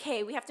I'm like,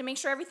 okay, we have to make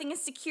sure everything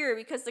is secure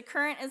because the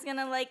current is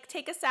gonna like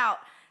take us out.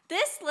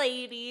 This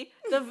lady,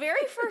 the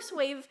very first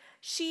wave,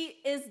 she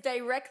is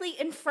directly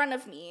in front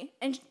of me,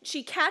 and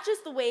she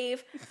catches the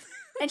wave,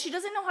 and she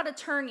doesn't know how to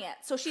turn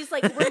yet. So she's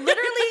like, we're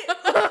literally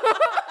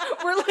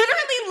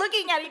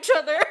looking at each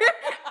other,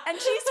 and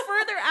she's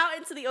further out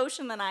into the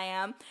ocean than I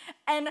am,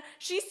 and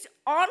she's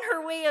on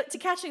her way to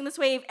catching this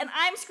wave, and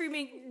I'm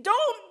screaming,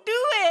 "Don't do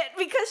it!"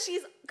 because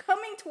she's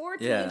coming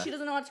towards me and she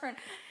doesn't know how to turn.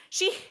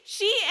 She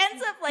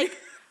ends up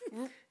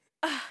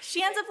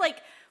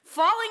like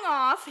falling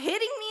off,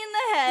 hitting me in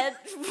the head,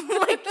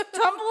 like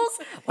tumbles.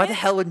 Why the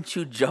hell wouldn't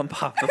you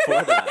jump off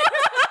before that?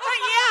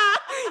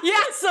 Yeah,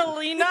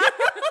 Selena.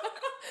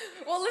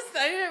 Well, listen,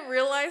 I didn't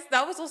realize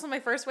that was also my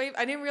first wave.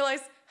 I didn't realize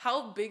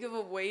how big of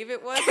a wave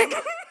it was in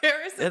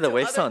comparison. Yeah, the to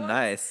waves other sound ones.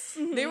 nice.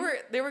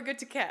 They were good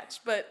to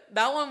catch, but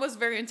that one was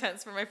very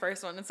intense for my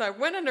first one. And so I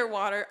went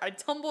underwater. I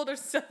tumbled her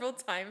several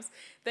times.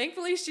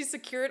 Thankfully, she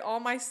secured all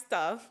my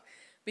stuff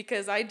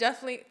because I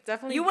definitely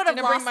You would have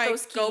didn't bring lost my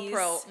those keys.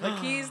 GoPro. The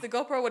keys, the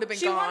GoPro would have been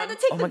She gone. wanted to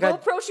take Oh the my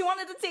God. GoPro. She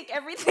wanted to take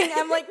everything.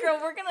 I'm like, girl,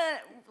 we're gonna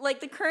like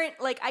the current.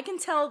 Like I can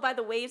tell by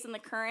the waves and the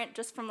current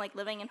just from like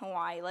living in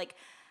Hawaii, like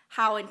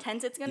how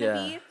intense it's gonna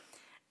be.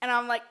 And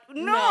I'm like,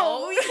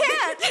 no, we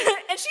can't.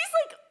 And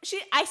she's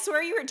like, I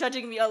swear you were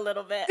judging me a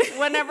little bit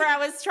whenever I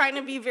was trying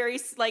to be very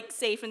like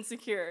safe and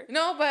secure.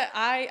 No, but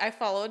I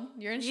followed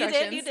your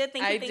instructions. You did.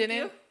 Thank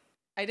you.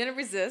 I didn't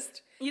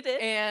resist. You did.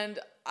 And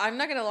I'm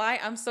not gonna lie,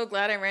 I'm so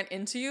glad I ran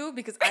into you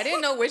because I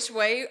didn't know which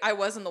way I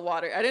was in the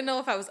water. I didn't know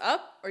if I was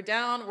up or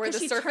down, where the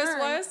surface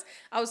was.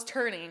 I was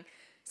turning.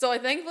 So I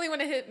thankfully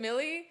when I hit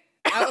Millie,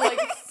 I would like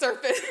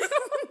surface.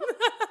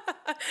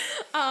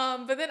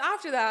 But then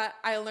after that,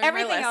 I learned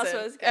Everything my lesson.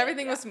 else was good,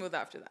 Everything yeah. was smooth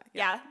after that.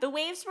 Yeah, the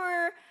waves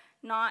were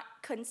not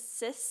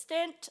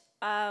consistent.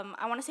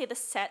 I want to say the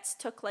sets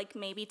took like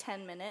maybe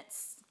 10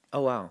 minutes.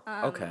 Oh, wow.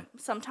 Okay.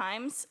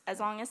 Sometimes as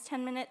long as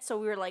 10 minutes. So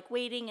we were like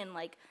waiting in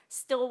like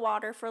still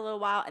water for a little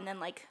while. And then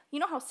like, you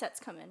know how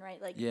sets come in,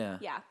 right? Like, Yeah.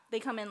 They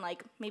come in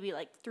like maybe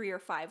like 3 or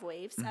 5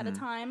 waves at a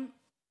time.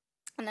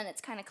 And then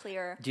it's kind of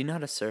clear. Do you know how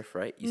to surf,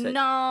 right? You said,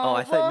 No, Oh,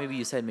 I thought well, maybe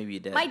you said maybe you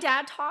did. My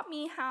dad taught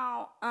me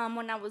how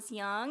when I was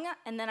young.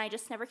 And then I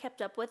just never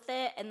kept up with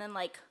it. And then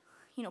like,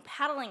 you know,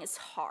 paddling is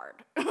hard.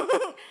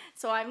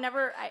 So I've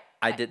never.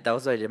 I did. That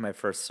was what I did my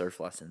first surf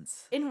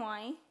lessons. In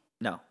Hawaii.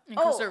 No. In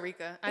Costa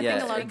Rica. I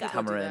think a lot of in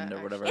people do that. Tamarin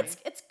or whatever.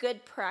 actually. It's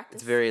good practice.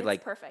 It's very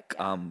like perfect.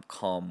 Yeah.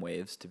 calm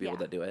waves to be able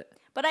Yeah. to do it.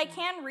 But I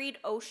can read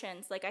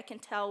oceans. Like I can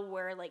tell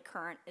where like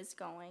current is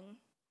going,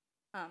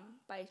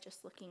 by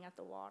just looking at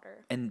the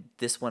water. And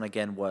this one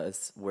again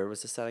was, where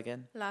was this at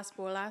again? Las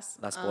Bolas.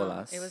 Las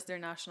Bolas. It was their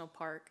national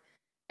park.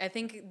 I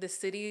think the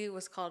city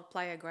was called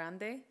Playa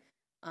Grande.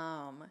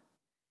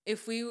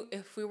 If we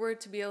were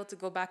to be able to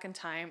go back in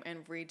time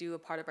and redo a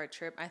part of our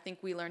trip, I think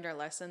we learned our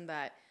lesson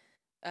that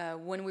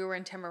when we were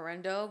in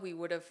Tamarindo, we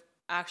would have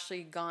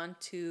actually gone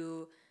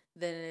to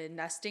the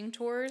nesting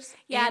tours.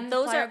 Yeah, in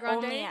those Playa are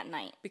Grande only at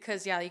night.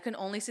 because you can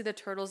only see the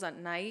turtles at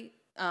night,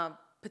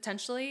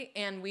 potentially.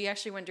 And we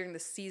actually went during the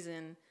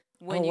season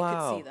when Oh, you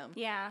wow. could see them.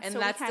 Yeah, and so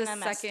we that's the kinda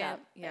messed second. up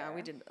Yeah, there.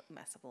 we did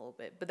mess up a little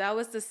bit, but that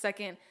was the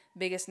second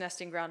biggest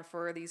nesting ground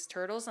for these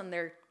turtles, and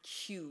they're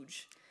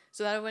huge.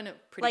 So that would have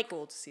been pretty Like-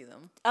 cool to see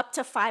them. Up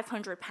to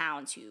 500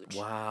 pounds huge.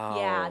 Wow.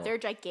 Yeah, they're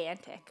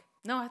gigantic.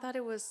 No, I thought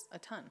it was a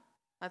ton.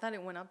 I thought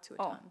it went up to a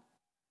ton.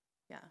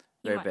 Yeah,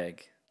 Very might-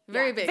 big.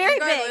 very Yeah, big. Very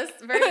Regardless,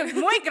 big. very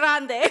Muy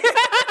grande.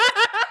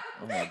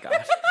 Oh my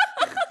god.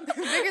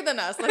 bigger than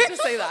us. Let's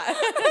just say that.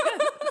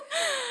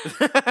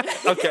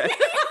 Okay.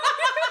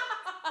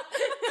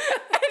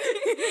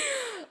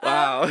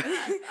 Wow.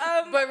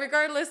 But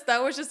regardless,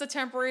 that was just a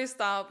temporary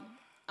stop.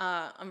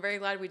 I'm very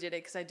glad we did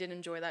it because I did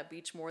enjoy that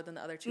beach more than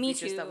the other two Me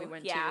beaches that we too,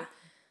 went yeah. to.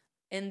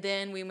 And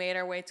then we made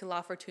our way to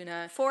La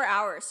Fortuna. 4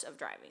 hours of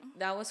driving.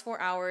 That was 4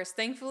 hours.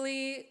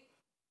 Thankfully,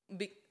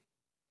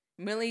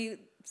 Millie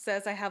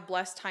says I have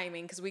blessed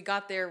timing because we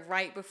got there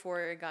right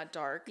before it got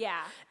dark.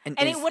 Yeah. And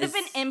And is- it would have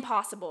is- been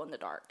impossible in the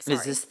dark. Sorry.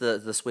 Is this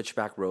the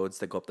switchback roads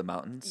that go up the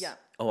mountains? Yeah.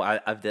 Oh,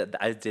 I did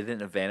it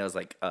in a van. It was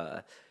like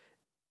I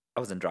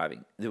wasn't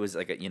driving. It was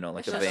like a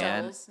like a The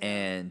van, shuttles, yeah.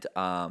 and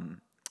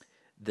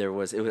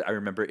I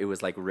remember it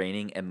was like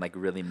raining and like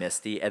really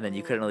misty, and then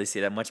you couldn't really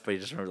see that much, but you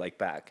just remember like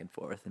back and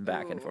forth and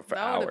back and Ooh, forth for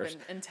that would hours.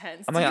 have been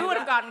intense. I'm like, you would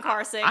have gotten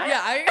car sick.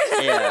 yeah,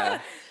 Yeah, yeah.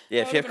 If you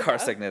would've have been car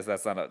rough. sickness,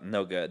 that's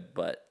no good,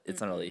 but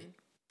it's not really.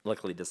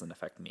 Luckily, doesn't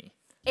affect me.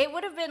 It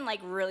would have been like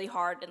really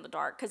hard in the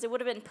dark because it would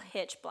have been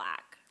pitch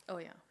black. Oh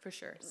yeah, for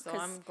sure. So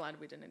 'Cause- I'm glad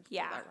we didn't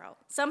Yeah. go that route.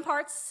 Some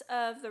parts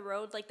of the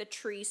road, like the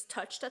trees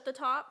touched at the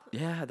top.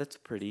 Yeah, that's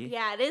pretty.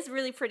 Yeah, it is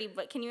really pretty,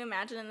 but can you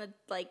imagine in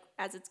the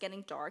as it's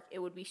getting dark, it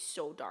would be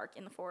so dark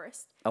in the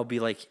forest. I'll be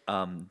like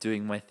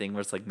doing my thing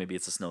where it's like maybe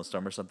it's a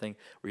snowstorm or something,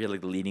 where you're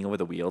like leaning over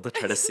the wheel to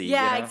try to see.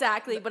 Yeah, you know?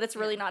 exactly, but it's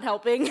really not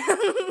helping.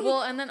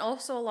 Well, and then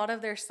also a lot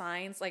of their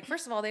signs, like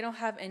first of all, they don't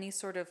have any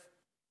sort of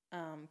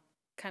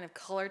kind of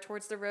color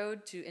towards the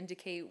road to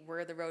indicate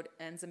where the road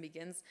ends and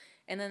begins.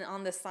 And then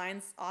on the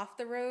signs off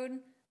the road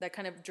that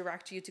kind of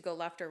direct you to go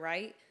left or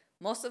right,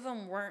 most of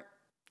them weren't.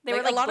 They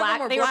were, like,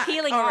 black. They were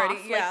peeling already.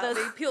 off, like Yeah, those-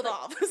 they peeled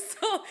off.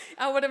 So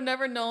I would have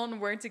never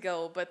known where to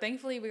go. But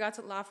thankfully, we got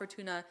to La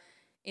Fortuna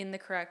in the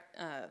correct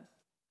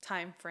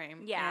time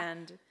frame. Yeah.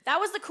 And That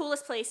was the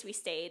coolest place we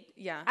stayed.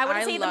 yeah, I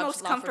wouldn't say the loved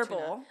most La Fortuna.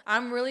 comfortable.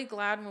 I'm really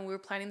glad when we were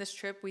planning this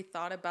trip, we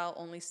thought about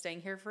only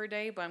staying here for a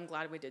day, but I'm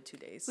glad we did 2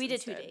 days. We did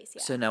instead. 2 days,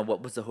 yeah. So now,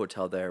 what was the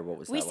hotel there? What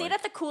was We that stayed like?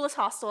 at the coolest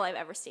hostel I've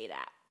ever stayed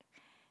at.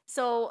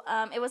 So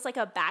it was like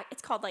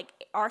it's called like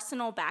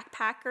Arsenal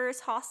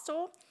Backpackers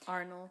Hostel.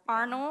 Arnold.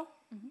 Arnold.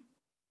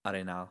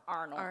 Arenal.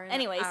 Arnold.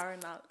 Anyways,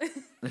 Arnold.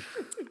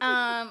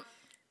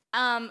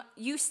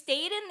 you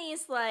stayed in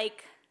these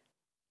like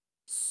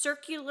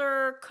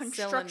circular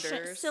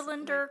Cylinders.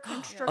 cylinder Like-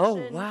 construction.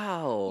 Oh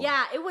wow.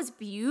 Yeah, it was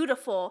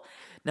beautiful.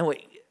 No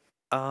wait.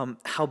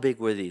 How big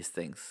were these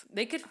things?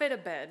 They could fit a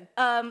bed.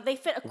 They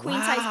fit a queen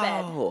size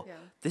bed. Wow. Yeah.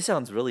 This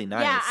sounds really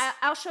nice. Yeah,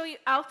 I'll show you.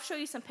 I'll show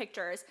you some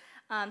pictures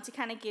to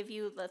kind of give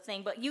you the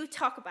thing. But you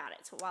talk about it.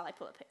 So while I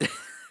pull up pictures.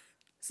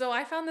 So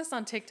I found this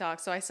on TikTok.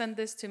 So I sent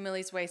this to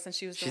Millie's Way since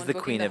she was the She's one the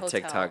booking queen the of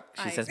hotel. TikTok.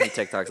 She I- sends me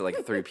TikToks at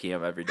like 3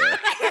 p.m. every day.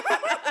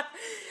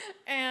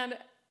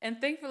 and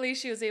thankfully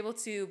she was able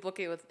to book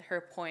it with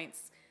her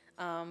points.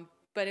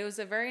 But it was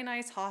a very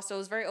nice hostel.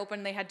 It was very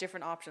open. They had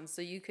different options.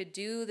 So you could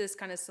do this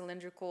kind of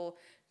cylindrical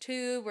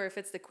tube where if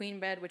it's the queen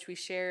bed, which we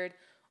shared,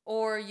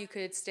 or you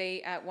could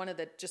stay at one of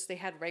they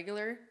had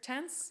regular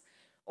tents,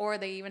 or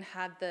they even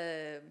had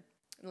the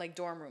like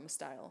dorm room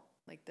style,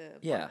 like the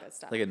bunk Yeah, bed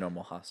style. like a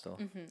normal hostel.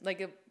 Like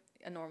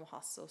a normal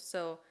hostel.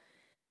 So,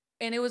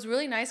 and it was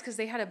really nice because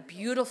they had a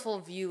beautiful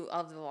view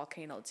of the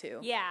volcano too.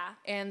 Yeah.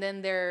 And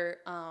then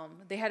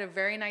they had a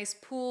very nice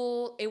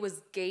pool. It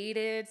was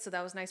gated, so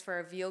that was nice for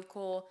our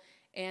vehicle.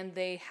 And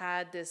they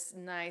had this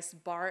nice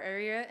bar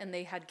area, and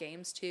they had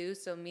games too.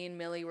 So me and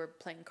Millie were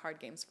playing card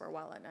games for a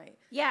while at night.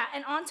 Yeah,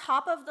 and on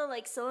top of the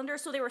like cylinder,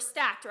 so they were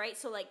stacked, right?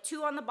 So like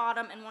 2 on the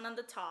bottom and 1 on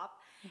the top.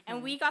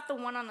 And we got the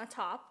one on the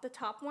top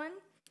one.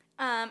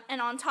 And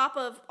on top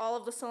of all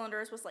of the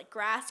cylinders was like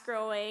grass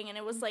growing, and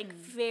it was like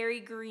very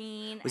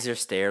green. Was there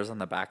stairs on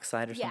the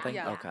backside or Yeah. something?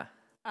 Yeah. Okay.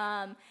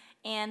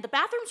 And the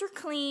bathrooms were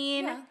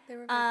clean. Yeah, they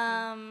were very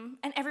clean.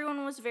 And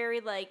everyone was very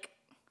like,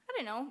 I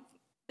don't know,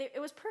 it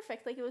was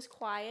perfect. Like it was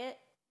quiet.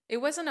 It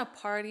wasn't a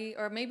party,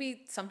 or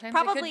maybe sometimes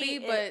Probably it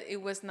could be, but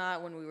it was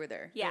not when we were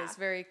there. Yeah. It was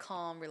very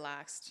calm,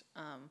 relaxed.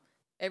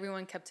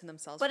 Everyone kept to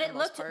themselves. But for it the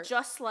most looked part.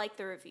 just like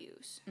the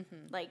reviews.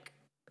 Like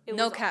it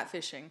No was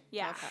catfishing.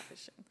 Yeah. No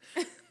catfishing.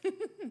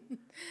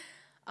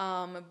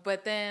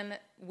 But then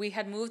we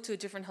had moved to a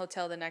different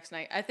hotel the next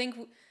night. I think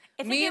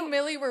me and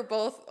Millie were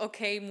both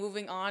okay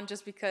moving on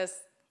just because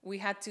we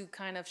had to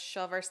kind of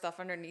shove our stuff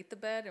underneath the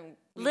bed, and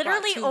we brought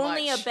literally too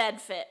only much. a bed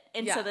fit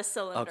into Yeah. the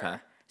cylinder. Okay.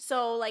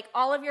 So like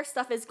all of your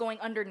stuff is going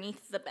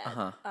underneath the bed.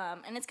 Uh-huh.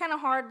 And it's kind of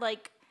hard,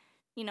 like,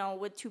 you know,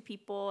 with 2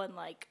 people and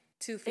like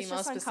Two it's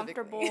females just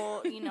specifically.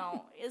 uncomfortable. You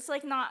know, it's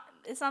like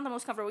it's not the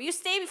most comfortable. You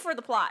stay before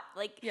the plot,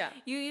 like Yeah.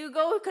 You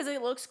go because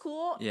it looks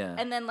cool. Yeah.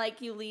 And then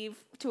like you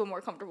leave to a more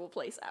comfortable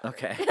place after.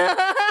 Okay.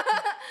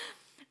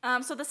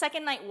 So the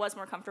second night was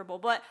more comfortable,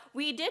 but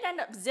we did end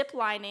up zip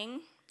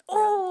lining.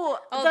 Oh,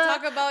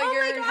 talk about oh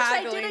your my gosh,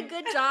 I did haggling. a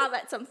good job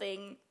at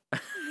something.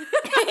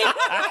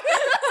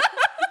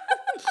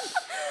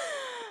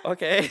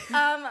 Okay.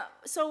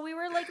 So we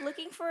were like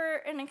looking for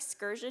an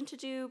excursion to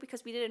do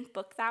because we didn't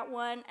book that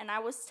one, and I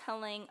was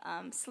telling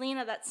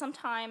Selena that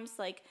sometimes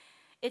like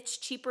it's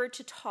cheaper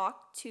to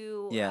talk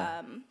to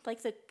Yeah.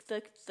 like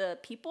the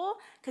people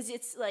because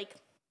it's like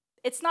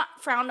it's not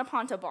frowned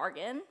upon to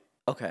bargain.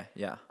 Okay.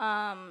 Yeah.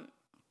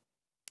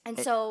 And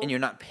so and you're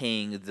not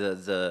paying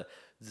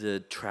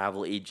the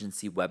travel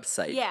agency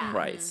website Yeah.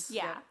 price.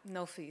 yeah. Yep,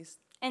 no fees.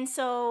 And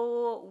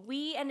so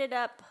we ended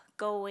up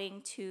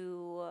going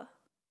to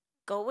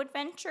Go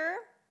Adventure,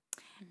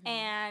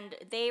 and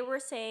they were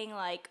saying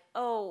like,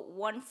 oh,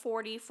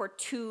 $140 for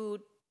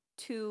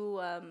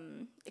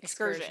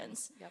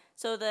excursions. Yep.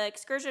 So the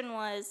excursion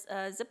was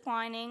zip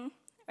lining,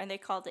 and they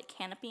called it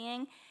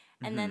canopying.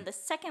 And then the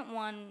second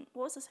one,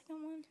 what was the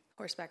second one?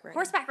 Horseback riding.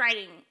 Horseback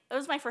riding. It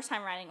was my first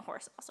time riding a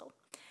horse also.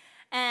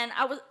 And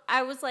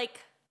I was like,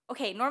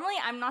 okay, normally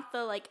I'm not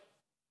the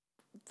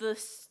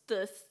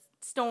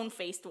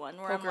stone-faced one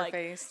where I'm like,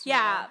 Poker-faced,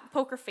 yeah,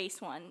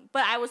 poker-faced one.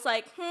 But I was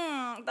like,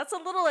 that's a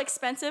little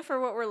expensive for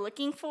what we're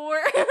looking for.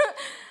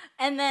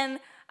 And then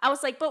I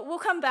was like, but we'll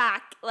come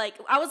back. Like,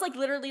 I was like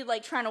literally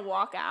like trying to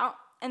walk out.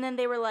 And then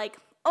they were like,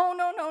 oh,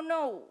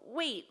 no,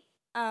 wait.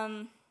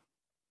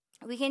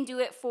 We can do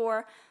it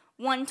for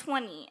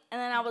 $120.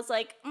 And then I was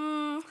like,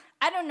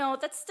 I don't know.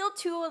 That's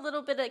still a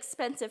little bit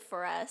expensive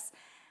for us.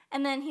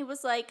 And then he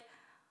was like,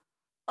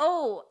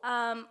 oh,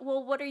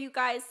 well, what are you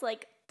guys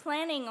like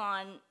planning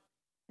on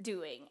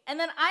doing? And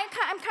then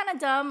I'm kind of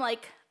dumb.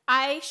 Like,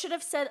 I should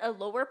have said a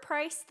lower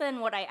price than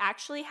what I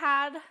actually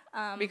had.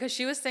 Because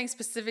she was saying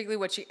specifically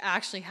what she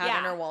actually had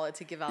in her wallet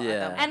to give out at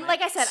that moment. And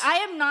like I said, I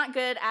am not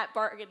good at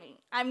bargaining.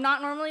 I'm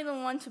not normally the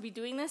one to be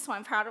doing this, so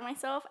I'm proud of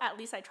myself. At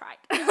least I tried.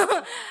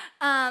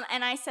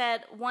 And I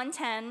said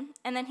 110,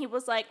 and then he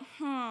was like,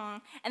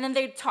 And then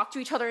they talked to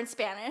each other in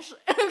Spanish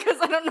because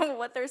I don't know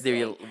what they're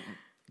saying.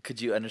 Could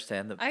you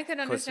understand the I could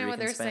understand what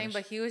they're saying, Spanish?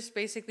 but he was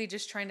basically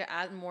just trying to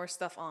add more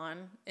stuff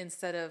on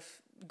instead of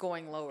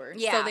going lower.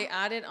 Yeah. So they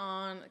added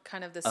on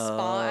kind of the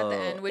spa at the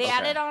end, which They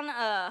added on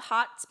a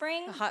hot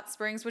spring. hot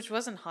springs, which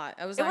wasn't hot.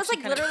 It was It was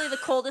like literally the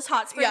coldest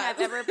hot spring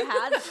I've ever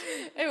had.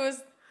 It was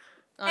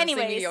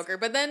honestly mediocre.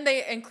 But then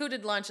they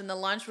included lunch, and the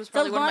lunch was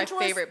probably one of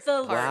my favorite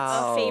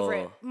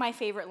parts. My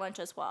favorite lunch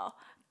as well.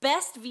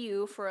 Best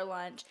view for a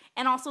lunch,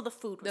 and also the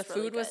food was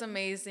really good. Was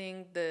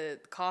amazing. The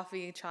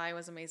coffee, chai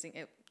was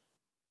amazing.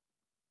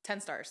 10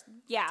 stars.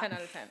 Yeah. 10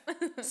 out of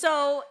 10.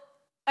 So,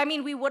 I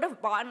mean, we would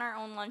have bought our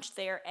own lunch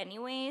there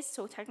anyways,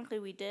 so technically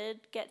we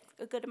did get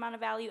a good amount of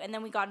value, and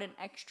then we got an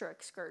extra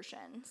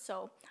excursion.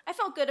 So, I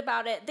felt good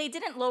about it. They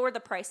didn't lower the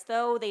price,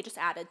 though. They just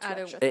added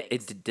extra things.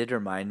 It did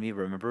remind me,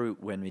 remember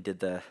when we did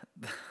the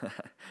how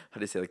do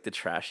you say, like the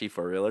trashy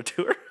four-wheeler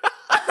tour?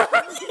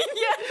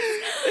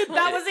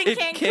 That was in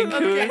Cancun.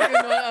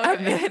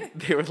 And then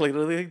they were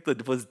literally like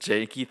the most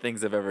janky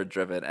things I've ever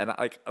driven. And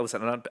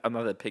listen, I'm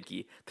not that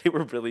picky. They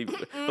were really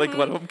like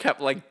one of them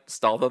kept like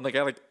stalled on the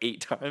guy like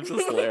 8 times. It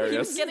was hilarious. He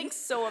was getting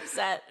so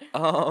upset.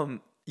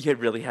 You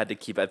really had to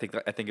keep. I think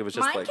it was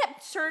just Mine like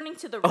kept turning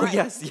to the right. Oh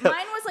yes, yeah.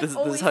 Mine was like this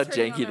always is how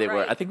turning janky on they the were.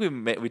 right. I think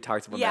we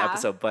talked about in the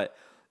episode, but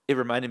it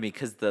reminded me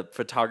because the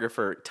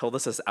photographer told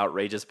us this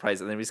outrageous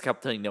price, and then we just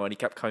kept saying no, and he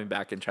kept coming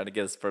back and trying to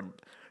get us for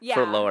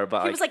lower.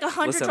 But he was like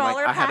 $100 listen,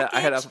 package. I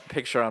had a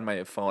picture on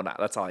my phone.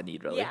 That's all I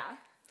need, really. Yeah.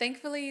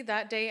 Thankfully,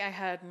 that day I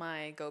had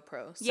my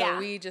GoPro, so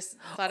we just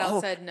flat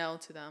out said no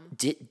to them.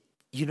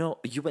 You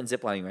went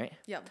ziplining, right?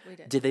 Yeah, we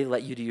did. Did they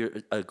let you do your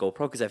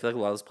GoPro? Because I feel like a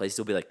lot of those places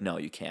will be like, no,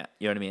 you can't.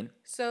 You know what I mean?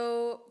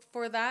 So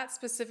for that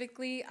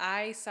specifically,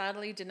 I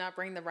sadly did not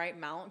bring the right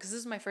mount because this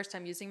is my first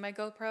time using my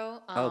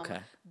GoPro. Okay.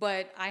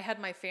 But I had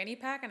my fanny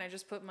pack and I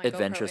just put my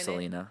Adventure GoPro in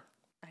Selena.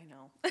 I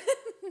know.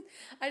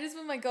 I just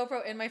put my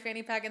GoPro in my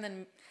fanny pack, and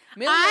then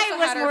Millie I also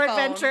was had her more phone.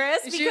 adventurous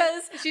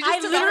because she I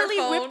took out her literally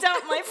phone. whipped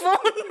out my phone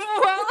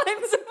while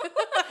I'm.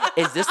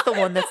 Is this the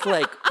one that's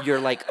like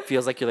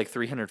feels like you're like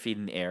 300 feet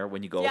in the air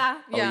when you go? Yeah.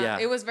 Oh, yeah.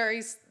 It was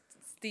very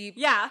steep.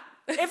 Yeah.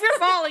 If you're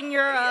falling,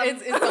 you're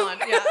it's gone.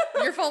 Yeah,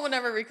 your phone will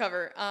never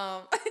recover.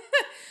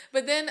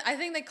 But then I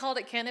think they called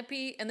it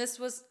canopy, and this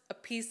was a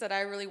piece that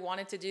I really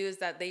wanted to do is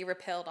that they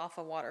rappelled off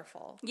a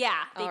waterfall. Yeah,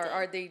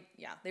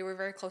 they were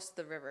very close to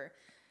the river.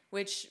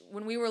 Which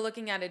when we were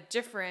looking at a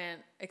different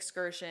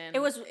excursion, it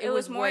was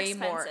more way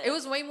expensive. more. It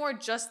was way more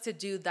just to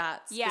do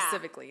that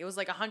specifically. It was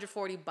like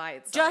 $140 by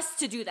itself. Just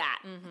to do that.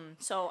 Mm-hmm.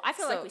 So I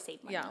feel like we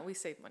saved money. Yeah, we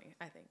saved money,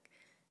 I think.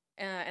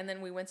 And then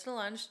we went to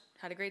lunch,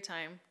 had a great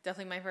time.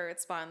 Definitely my favorite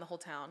spot in the whole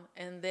town.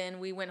 And then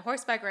we went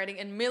horseback riding,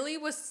 and Millie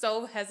was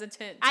so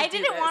hesitant I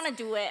didn't want to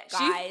do it,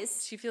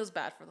 guys. She feels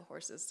bad for the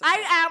horses.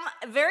 I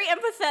am very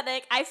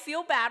empathetic. I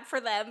feel bad for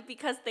them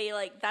because they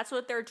that's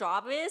what their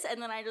job is,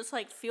 and then I just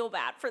feel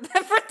bad for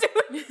them for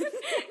doing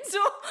it. So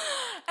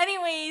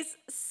anyways,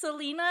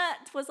 Selena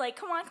was like,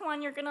 come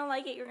on, you're gonna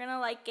like it,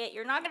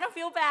 you're not gonna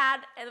feel bad.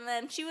 And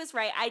then she was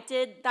right.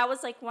 That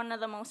was one of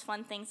the most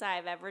fun things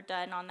I've ever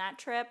done on that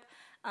trip.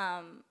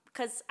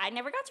 Because I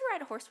never got to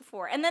ride a horse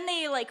before. And then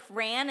they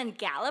ran and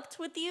galloped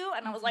with you,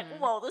 and I was like,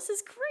 whoa, this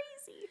is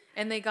crazy.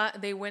 And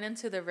they went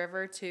into the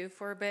river too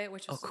for a bit,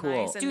 which was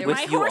nice. And dude,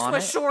 my horse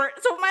was short,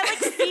 so my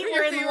feet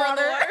were in the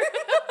water.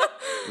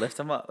 Lift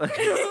them up.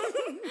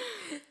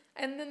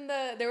 And then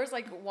there was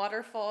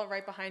waterfall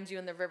right behind you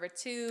in the river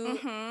too.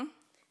 Mm-hmm.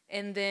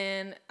 And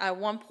then at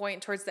one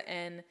point towards the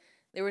end,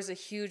 there was a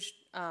huge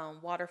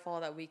waterfall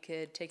that we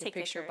could take a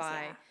picture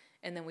by. Yeah.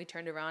 And then we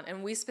turned around,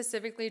 and we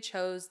specifically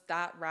chose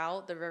that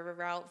route, the river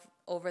route,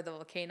 over the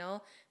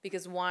volcano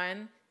because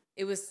one,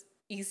 it was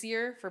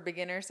easier for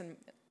beginners, and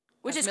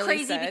which is Millie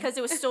crazy because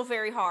it was still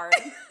very hard.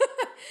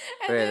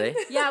 Really?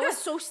 Yeah, it was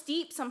so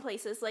steep some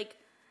places.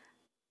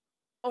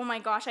 oh my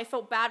gosh, I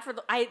felt bad for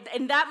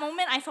in that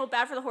moment I felt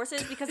bad for the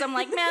horses because I'm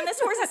like, man, this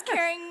horse is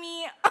carrying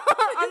me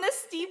on this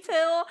steep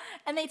hill,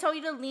 and they tell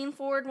you to lean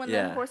forward when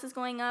the horse is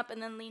going up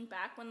and then lean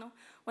back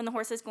when the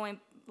horse is going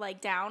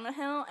like down a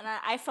hill, and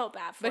I felt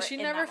bad for But it. she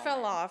in never that fell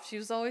moment. off. She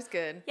was always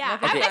good. Yeah,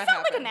 Nothing I bad felt like a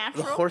happened.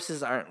 natural. The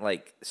horses aren't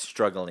like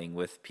struggling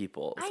with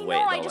people's I know, weight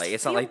I though. just Like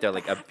it's not feel like they're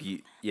like bad.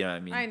 you know what I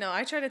mean? I know.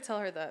 I tried to tell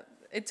her that.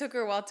 It took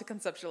her a while to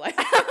conceptualize.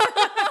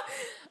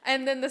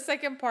 And then the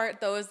second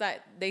part, though, is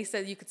that they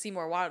said you could see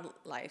more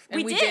wildlife. And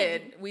We we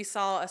did. did. We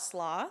saw a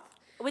sloth.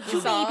 With We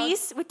two saw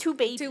babies. With two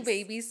babies. Two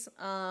babies.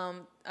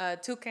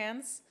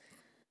 Toucans.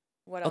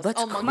 What Oh, else?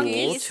 that's cool.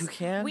 Monkeys.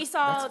 Toucan? We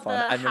saw That's fun.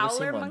 the I've never seen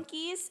howler one.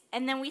 monkeys,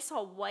 and then we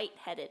saw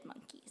white-headed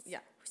monkeys. Yeah.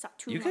 We saw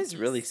two You monkeys. guys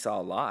really saw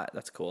a lot.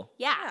 That's cool.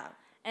 Yeah. Yeah.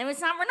 And we're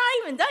not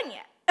even done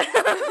yet.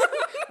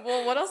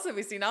 Well, what else did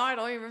we see? Now I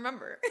don't even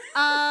remember.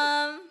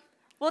 Well,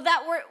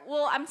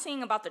 I'm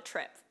saying about the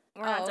trip.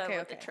 We're not done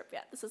with the trip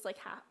yet. This is like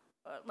half,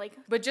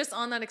 But just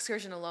on that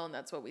excursion alone,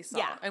 that's what we saw.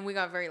 Yeah. And we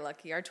got very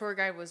lucky. Our tour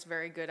guide was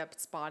very good at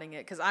spotting it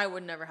because I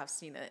would never have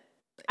seen it.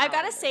 I out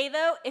gotta either. say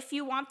though, if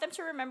you want them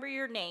to remember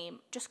your name,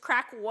 just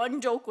crack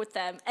one joke with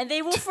them, and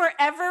they will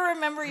forever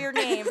remember your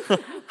name.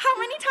 How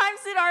many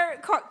times did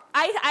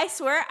I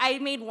swear I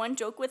made one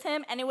joke with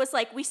him, and it was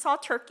like we saw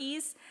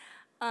turkeys.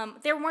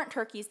 There weren't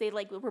turkeys. They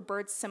like were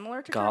birds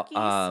similar to turkeys.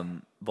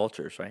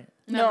 Vultures, right?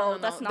 No,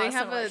 that's not They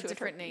have similar a to a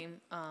different turkey. name.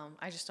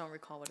 I just don't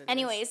recall what it is.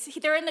 Anyways,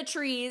 they're in the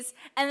trees,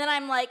 and then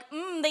I'm like,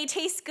 they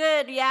taste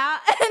good, yeah?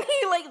 And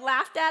he, like,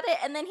 laughed at it,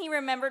 and then he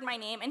remembered my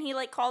name, and he,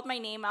 like, called my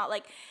name out,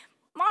 like,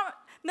 Mom,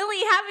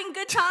 Millie, having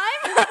good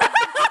time?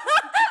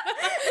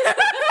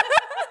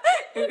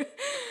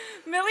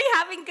 Millie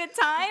having good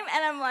time?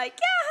 And I'm like,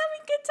 yeah,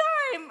 having good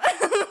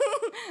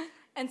time.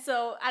 And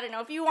so, I don't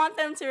know, if you want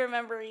them to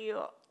remember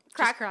you,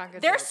 crack a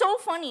they're joke. so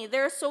funny.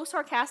 They're so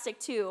sarcastic,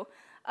 too.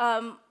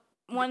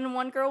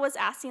 One girl was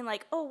asking,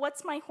 like, oh,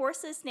 what's my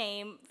horse's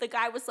name? The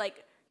guy was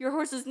like, your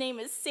horse's name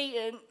is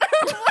Satan.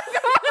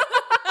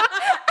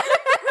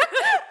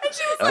 And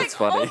she was That's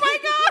like, funny. oh my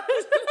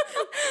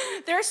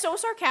gosh. They're so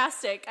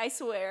sarcastic, I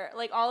swear.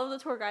 Like, all of the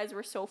tour guides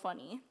were so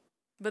funny.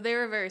 But they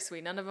were very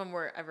sweet. None of them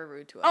were ever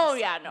rude to us. Oh,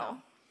 yeah, no.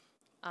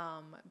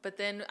 But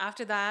then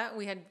after that,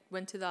 we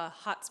went to the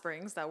hot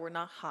springs that were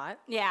not hot.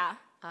 Yeah.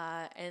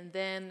 And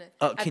then...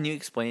 Can you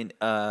explain?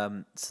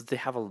 So they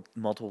have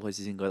multiple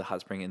places you can go to the hot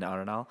spring in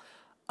Arenal.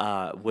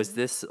 Was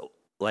this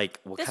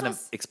like what This kind of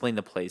was- explain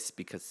the place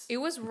because It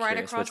was I'm right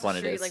curious across which the one it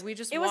street. is. Like we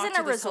just It was walked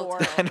in a to this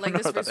resort. hotel, I don't like know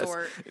this what that is.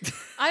 resort.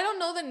 I don't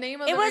know the name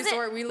of It the wasn't-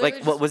 resort. We literally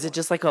Like what was it?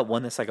 Just like a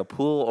one that's like a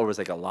pool, or was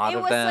like a lot It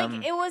of was them?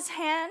 like, it was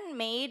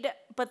handmade,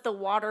 but the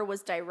water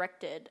was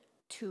directed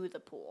to the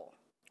pool.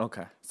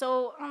 Okay,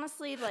 So,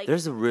 honestly, like...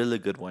 there's a really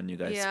good one you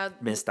guys Yeah.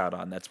 missed out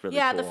on. That's really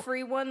yeah, cool. the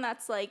free one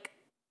that's like...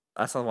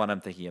 That's not the one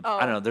I'm thinking of. Oh.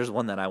 I don't know. There's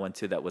one that I went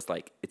to that was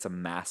like it's a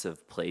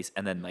massive place,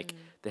 and then like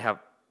they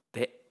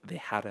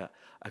had a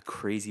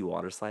crazy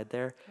water slide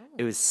there.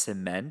 It was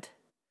cement,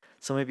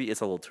 so maybe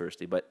it's a little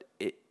touristy, but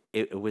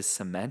it was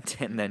cement,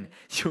 and then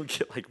you would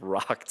get like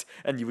rocked,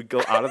 and you would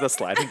go out of the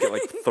slide and get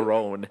like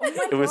thrown.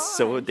 It was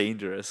so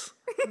dangerous.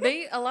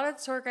 A lot of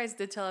tour guides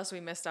did tell us we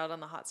missed out on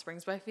the hot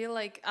springs, but I feel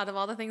like out of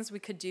all the things we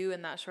could do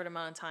in that short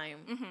amount of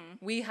time,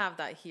 we have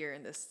that here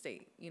in this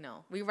state. You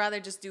know, we rather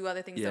just do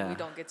other things that we Yeah.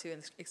 don't get to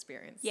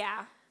experience.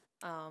 Yeah.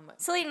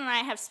 Celine and I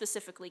have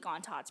specifically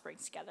gone to hot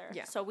springs together.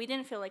 Yeah. So we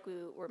didn't feel like we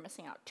were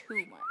missing out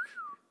too much.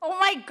 Oh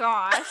my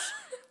gosh.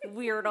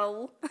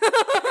 Weirdo.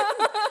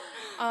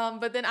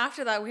 But then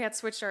after that, we had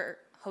switched our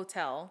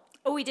hotel.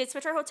 Oh, we did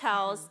switch our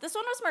hotels. This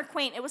one was more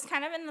quaint. It was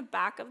kind of in the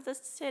back of the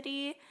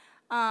city.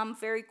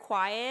 Very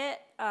quiet.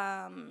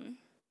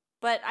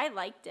 But I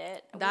liked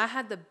it. That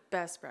had the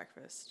best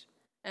breakfast.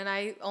 And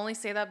I only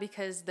say that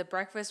because the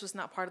breakfast was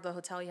not part of the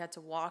hotel. You had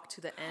to walk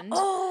to the end.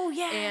 Oh,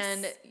 yes.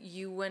 And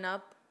you went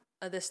up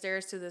the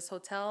stairs to this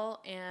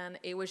hotel, and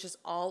it was just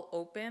all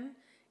open.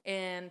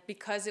 And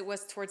because it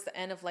was towards the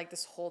end of like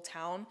this whole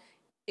town,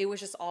 it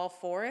was just all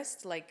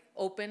forest, like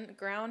open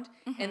ground.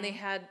 And they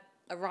had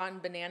rotten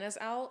bananas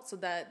out so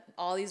that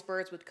all these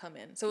birds would come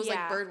in. So it was Yeah.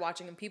 like bird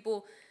watching, and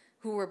people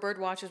who were bird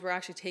watchers were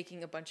actually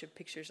taking a bunch of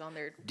pictures on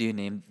their... Do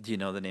you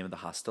know the name of the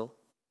hostel?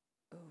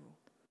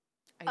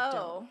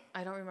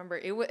 I don't remember.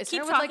 It was. It Keep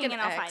started with, talking like, an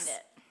and I'll X. find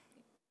it.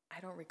 I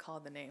don't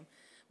recall the name,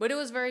 but it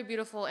was very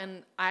beautiful,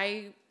 and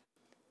I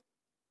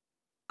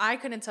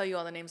couldn't tell you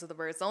all the names of the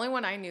birds. The only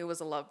one I knew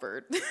was a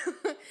lovebird,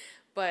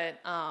 but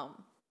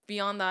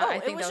beyond that, I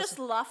think it was that just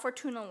La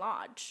Fortuna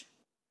Lodge.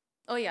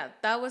 Oh yeah,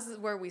 that was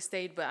where we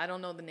stayed, but I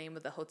don't know the name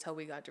of the hotel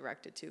we got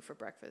directed to for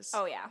breakfast.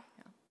 Oh, yeah.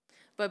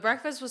 But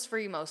breakfast was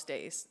free most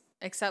days,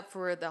 except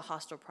for the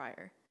hostel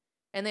prior.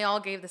 And they all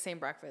gave the same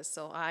breakfast,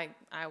 so I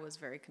was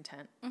very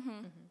content. A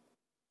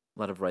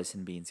lot of rice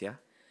and beans, yeah.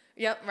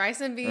 Yep,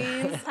 rice and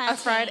beans, a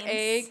fried Plantains.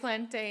 egg,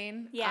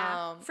 plantain.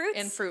 Yeah. Fruits.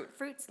 And fruit.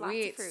 Fruits, lots We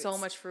of ate fruits. so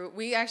much fruit.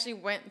 We actually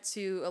went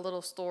to a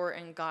little store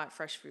and got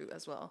fresh fruit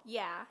as well.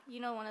 Yeah.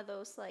 You know, one of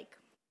those, like...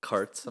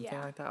 Carts, something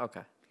Yeah. like that.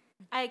 Okay.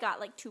 I got,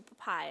 like, 2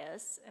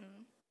 papayas and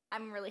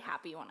I'm really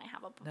happy when I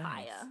have a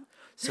papaya. Nice.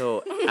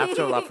 So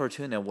after La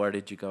Fortuna, where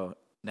did you go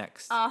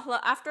next?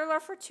 After La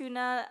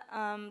Fortuna,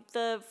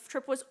 the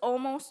trip was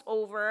almost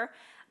over.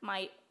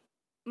 My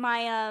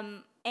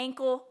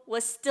ankle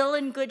was still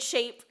in good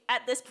shape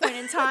at this point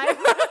in time.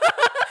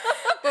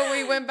 But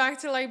we went back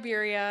to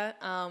Liberia.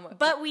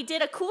 But we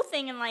did a cool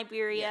thing in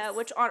Liberia,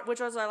 Yes. which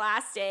was our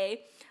last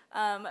day.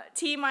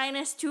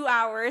 T-minus 2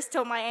 hours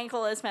till my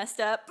ankle is messed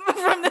up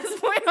from this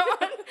point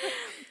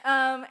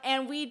on.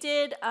 And we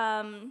did,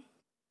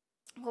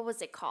 what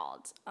was it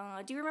called?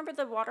 Do you remember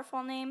the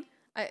waterfall name?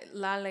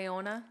 La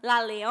Leona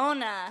La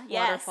Leona,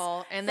 yes.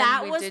 waterfall, and then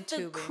that we was did the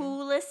tubing.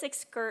 coolest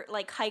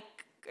hike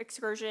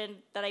excursion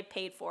that I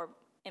paid for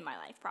in my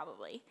life,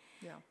 probably.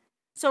 Yeah.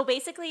 So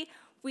basically,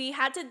 we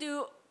had to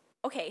do.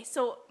 Okay,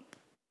 so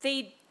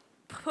they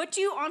put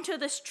you onto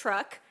this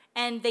truck,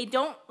 and they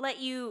don't let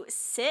you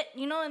sit.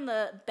 You know, in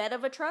the bed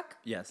of a truck.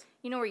 Yes.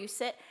 You know where you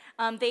sit.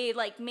 They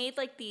made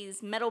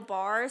these metal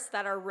bars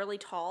that are really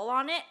tall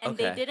on it, and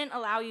they Okay. didn't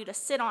allow you to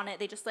sit on it.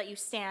 They just let you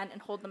stand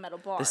and hold the metal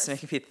bars. This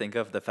makes me think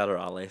of the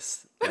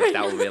Federales. Like,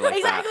 that would be like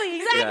exactly,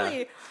 that.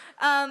 exactly.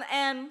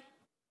 And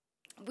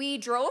we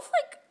drove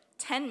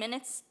 10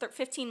 minutes,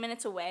 15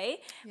 minutes away.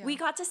 Yeah. We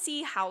got to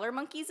see howler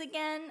monkeys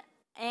again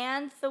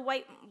and the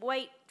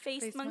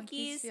white-faced Face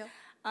monkeys.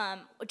 yeah.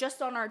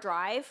 Just on our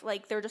drive.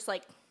 They're just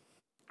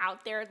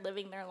out there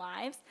living their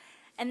lives.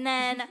 And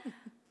then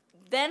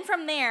then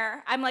from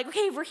there, I'm like,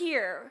 okay, we're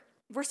here.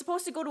 We're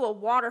supposed to go to a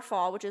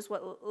waterfall, which is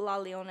what La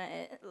Leona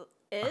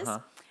is.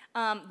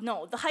 Uh-huh.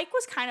 No, the hike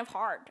was kind of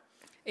hard.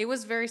 It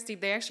was very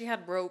steep. They actually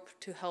had rope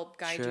to help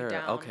guide you Sure.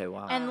 down. Okay.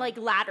 Wow. And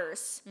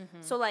ladders.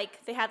 Mm-hmm. So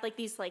they had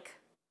these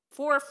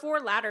four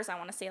ladders, I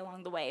want to say,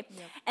 along the way.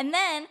 Yep. And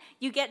then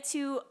you get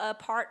to a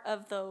part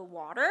of the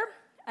water,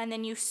 and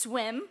then you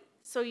swim.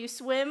 So you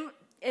swim,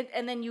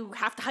 and then you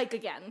have to hike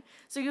again.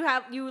 So you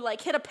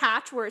hit a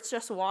patch where it's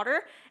just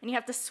water, and you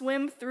have to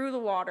swim through the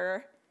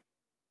water.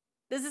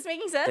 Is this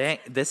making sense? Dang,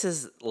 this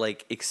is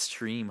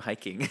extreme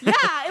hiking. Yeah,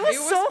 it was, It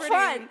was so pretty-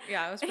 fun.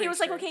 yeah, it was And he pretty was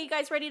like, scary. okay, you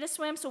guys ready to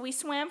swim? So we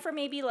swam for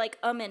maybe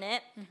a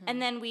minute,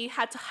 and then we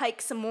had to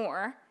hike some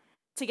more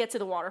to get to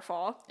the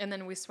waterfall. And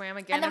then we swam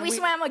again. And then we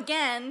swam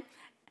again.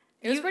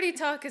 It was pretty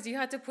tough because you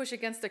had to push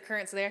against the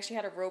current. So they actually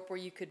had a rope where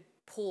you could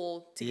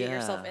pull to get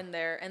yourself Yeah. in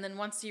there. And then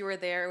once you were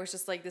there, it was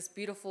just this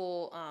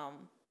beautiful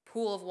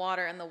pool of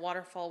water, and the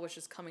waterfall was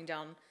just coming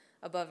down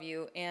above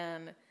you.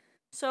 And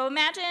So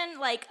imagine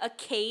a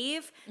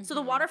cave. So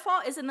the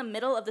waterfall is in the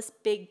middle of this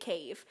big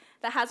cave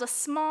that has a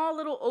small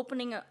little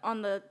opening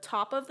on the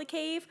top of the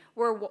cave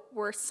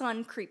where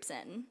sun creeps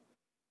in.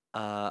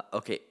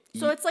 Okay.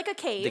 So it's like a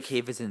cave. The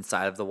cave is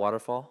inside of the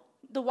waterfall.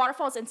 The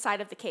waterfall is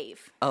inside of the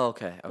cave. Oh,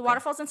 okay. The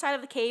waterfall's inside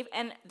of the cave,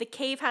 and the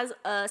cave has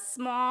a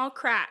small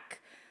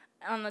crack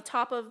on the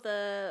top of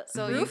the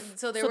roof.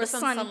 so there was some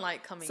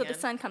sunlight coming So in. the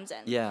sun comes in.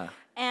 Yeah.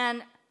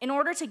 And in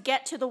order to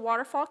get to the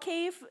waterfall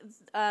cave,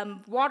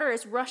 water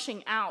is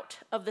rushing out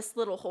of this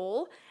little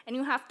hole, and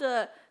you have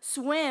to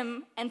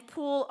swim and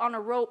pull on a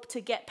rope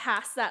to get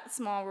past that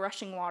small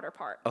rushing water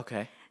part.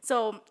 Okay.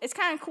 So it's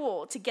kind of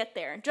cool to get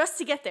there, just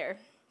to get there.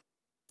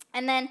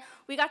 And then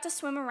we got to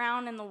swim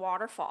around in the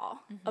waterfall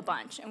a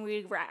bunch, and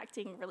we were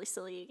acting really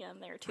silly again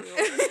there too.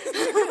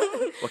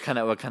 What kind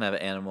of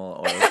animal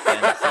or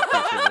fantasy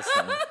creature this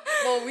time?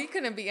 well, we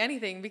couldn't be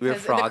anything were because the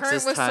frogs current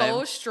this was so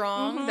time.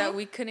 strong that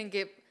we couldn't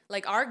get,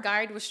 our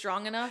guide was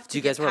strong enough to Do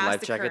you guys get wear past life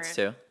the jackets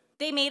current. too?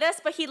 They made us,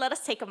 but he let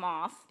us take them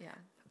off. Yeah.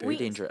 Very We-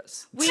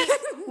 dangerous.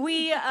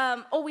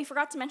 We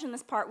forgot to mention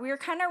this part. We were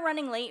kind of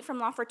running late from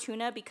La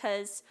Fortuna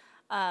because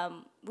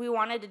we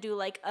wanted to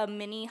do a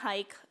mini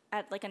hike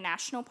at a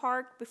national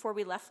park before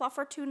we left La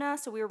Fortuna.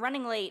 So we were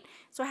running late.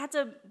 So I had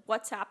to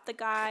WhatsApp the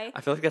guy.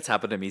 I feel like that's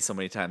happened to me so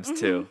many times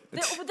too.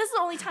 This is the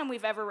only time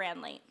we've ever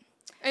ran late.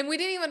 And we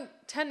didn't even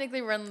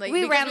technically run late.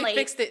 We because ran we late.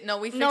 fixed it. No,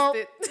 we fixed No,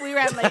 it. we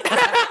ran late.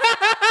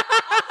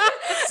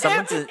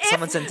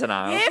 Someone's in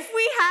denial. If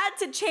we had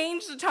to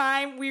change the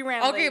time, we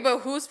ran late. Okay, but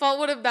whose fault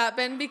would have that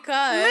been?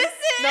 Because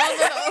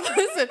Listen!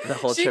 listen. The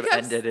whole she trip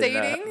kept ended in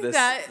stating this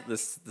that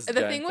this the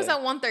giant thing was thing.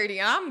 at 1:30,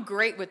 and I'm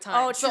great with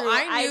time. Oh, So true.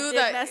 I I knew did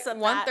that mess up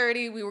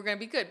 1:30 we were gonna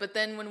be good. But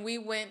then when we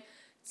went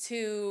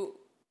to,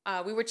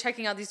 we were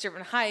checking out these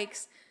different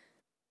hikes.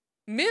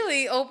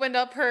 Millie opened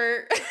up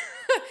her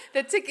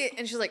the ticket,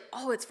 and she's like,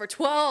 "Oh, it's for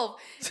 12."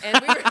 And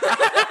we were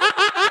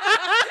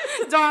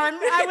Darn,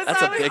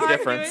 That's a big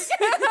difference.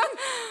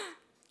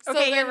 So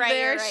Okay, then you're right,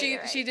 there you're right, she you're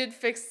right. she did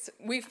fix.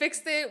 We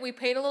fixed it. We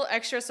paid a little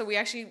extra, so we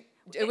actually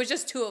it was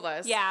just two of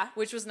us. Yeah.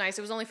 which was nice.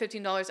 It was only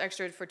 $15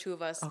 extra for two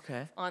of us.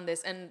 Okay. On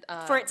this and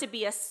For it to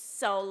be a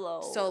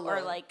solo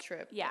or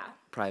trip. Yeah.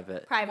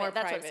 Private. Private. More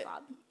That's private.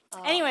 what it's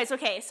called. Anyways,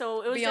 okay,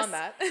 so it was Beyond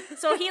just, that.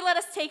 so he let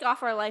us take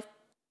off our life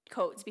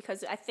coats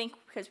because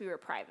we were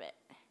private.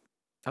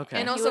 Okay.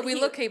 And also, He- we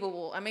he- look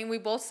capable. I mean, we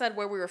both said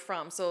where we were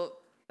from, so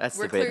That's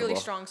we're clearly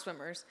debatable. strong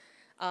swimmers.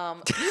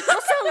 Well,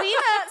 Selena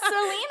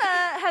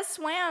has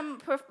swam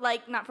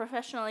not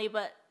professionally,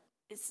 but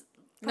it's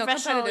No,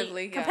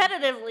 professionally, competitively, yeah.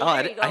 competitively. Oh,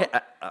 there you go.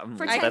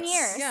 For 10 that's-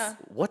 years. Yeah.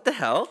 What the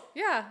hell?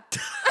 Yeah.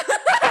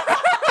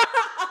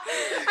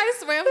 I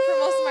swam for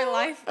most of my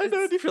life. I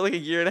known you for like a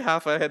year and a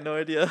half. I had no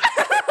idea.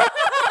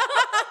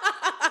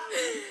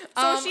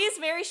 So she's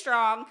very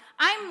strong.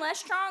 I'm less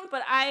strong,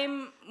 but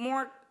I'm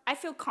more. I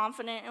feel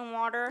confident in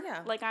water.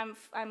 Yeah. Like I'm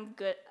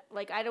good.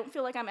 Like I don't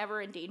feel like I'm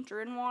ever in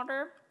danger in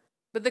water.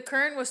 But the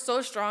current was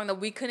so strong that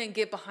we couldn't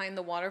get behind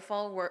the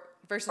waterfall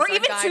versus Or that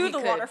even guy, to he the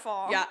could.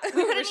 waterfall. Yeah, We were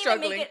couldn't even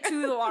struggling. make it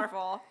to the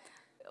waterfall.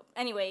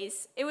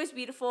 Anyways, it was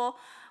beautiful.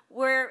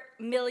 Where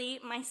Millie,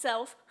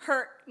 myself,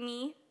 hurt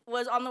me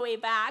was on the way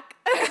back.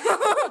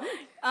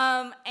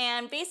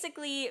 And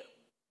basically,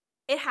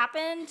 it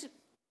happened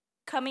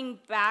coming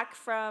back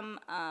from,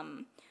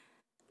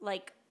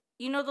 like,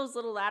 you know those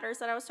little ladders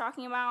that I was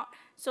talking about?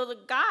 So the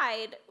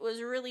guide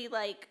was really,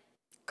 like,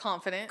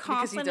 Confident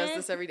because he does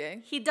this every day.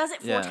 He does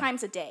it 4 Yeah.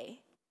 times a day.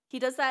 He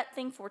does that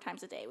thing 4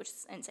 times a day, which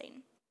is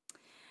insane.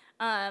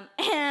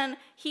 And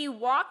he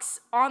walks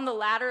on the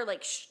ladder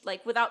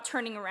like without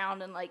turning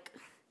around and like.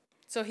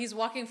 So he's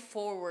walking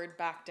forward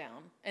back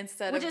down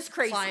instead Which of is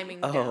crazy. climbing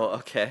Oh, down.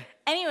 okay.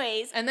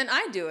 Anyways, And then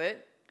I do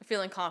it,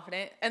 feeling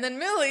confident, and then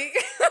Millie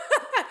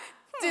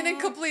didn't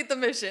complete the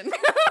mission.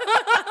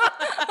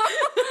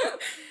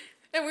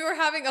 And we were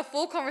having a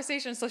full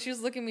conversation, so she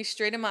was looking me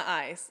straight in my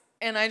eyes.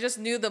 And I just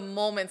knew the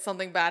moment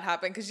something bad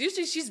happened, because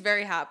usually she's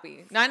very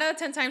happy. 9 out of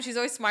 10 times she's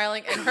always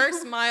smiling, and her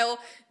smile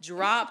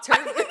dropped.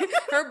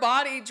 Her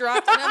body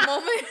dropped in a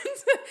moment.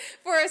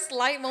 For a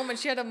slight moment,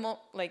 she had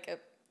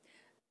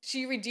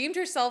she redeemed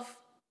herself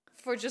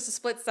for just a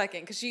split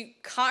second, because she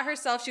caught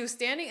herself. She was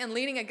standing and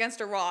leaning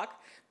against a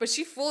rock, but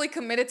she fully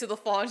committed to the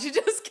fall, and she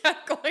just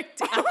kept going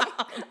down.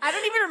 I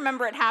don't even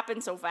remember it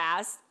happened so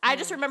fast. I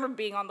just remember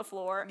being on the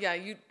floor. Yeah,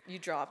 you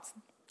dropped.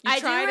 I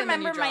tried do and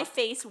then you remember my dropped.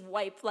 face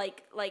wiped,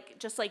 like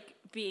just like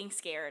being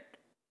scared.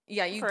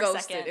 Yeah, you for a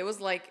ghosted. second. It was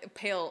like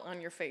pale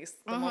on your face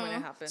the moment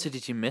it happened. So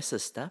did you miss a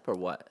step or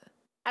what?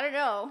 I don't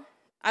know.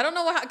 I don't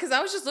know what, because I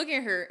was just looking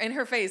at her in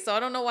her face, so I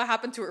don't know what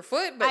happened to her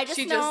foot, but I just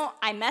she know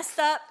I messed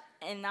up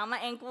and now my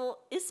ankle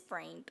is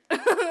sprained.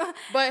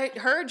 but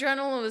her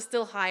adrenaline was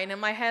still high, and in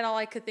my head, all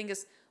I could think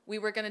is we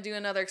were gonna do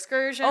another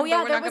excursion. Oh yeah,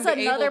 but we're there not was gonna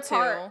be another able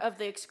part to. of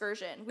the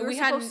excursion. We were We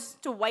had-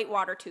 supposed to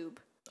whitewater tube.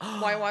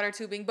 Whitewater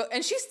tubing,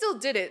 and she still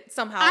did it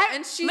somehow.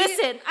 And she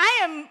Listen,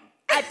 I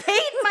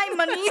paid my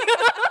money.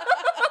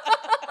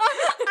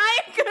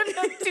 I'm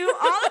gonna do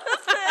all of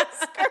the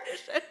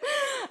excursion.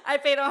 I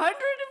paid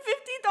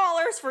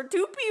 $150 for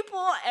 2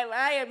 people, and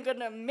I am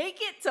gonna make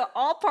it to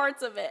all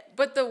parts of it.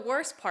 But the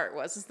worst part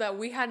is that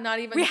we had not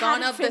even We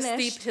gone hadn't up the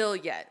finished. steep hill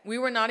yet. We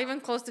were not even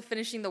close to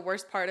finishing the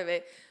worst part of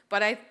it.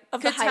 But I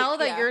Of the could tell hike,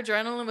 that yeah. your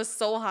adrenaline was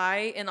so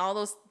high and all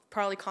those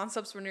probably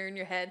concepts were in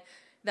your head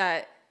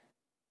that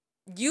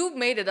you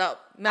made it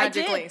up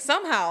magically. did.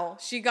 Somehow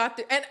she got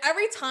through. And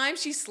every time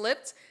she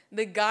slipped,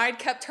 the guide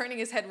kept turning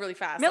his head really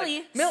fast.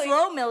 Millie, like,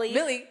 slow Millie.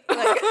 Millie,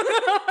 like,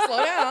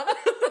 slow down.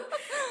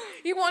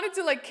 He wanted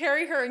to like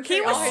carry her and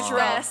carry He was all his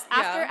stressed stuff.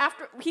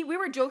 Yeah. we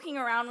were joking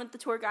around with the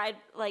tour guide,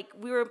 like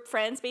we were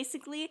friends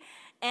basically.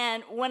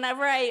 And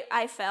whenever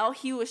I fell,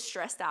 he was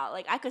stressed out.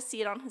 Like I could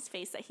see it on his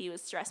face that he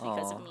was stressed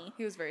because of Aw. me.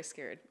 He was very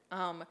scared.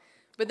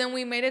 But then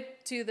we made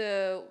it to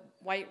the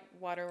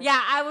whitewater.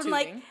 Yeah, I was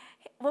like, tubing.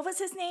 what was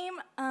his name?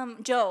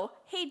 Joe.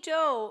 Hey,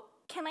 Joe,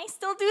 can I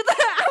still do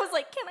that? I was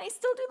like, can I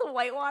still do the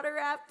whitewater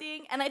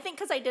rafting? And I think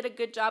because I did a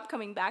good job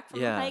coming back from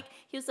Yeah. the hike,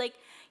 he was like,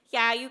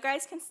 yeah, you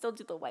guys can still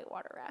do the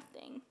whitewater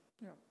rafting.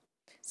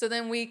 So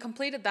then we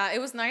completed that. It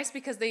was nice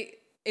because they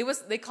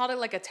called it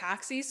like a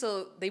taxi.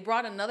 So they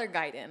brought another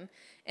guide in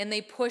and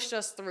they pushed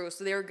us through.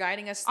 So they were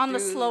guiding us On the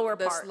through slower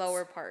the parts.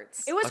 slower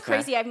parts. It was Okay.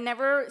 crazy. I've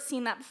never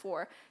seen that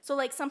before. So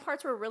like some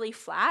parts were really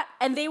flat,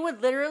 and they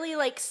would literally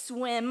like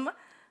swim.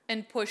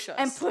 And push us.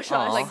 And push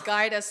Aw. us. Like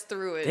guide us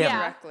through it Damn.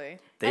 directly.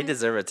 They And-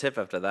 deserve a tip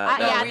after that.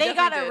 No, Yeah, we they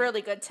got definitely a did.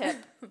 really good tip.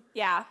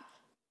 Yeah.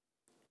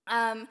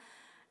 And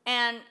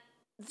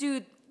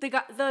dude, the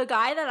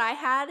guy that I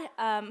had,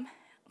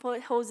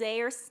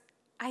 Jose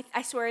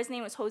I swear his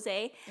name was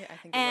Jose. Yeah, I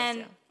think And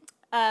it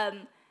was,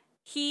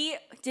 he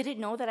didn't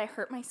know that I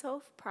hurt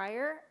myself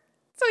prior.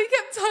 So he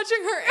kept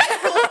touching her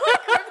ankle.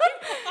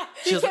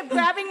 He kept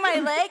grabbing my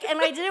leg, and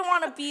I didn't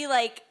want to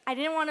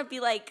be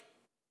like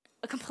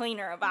a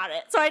complainer about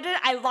it. So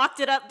I locked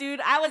it up, dude.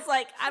 I was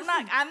like, I'm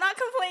not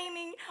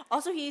complaining.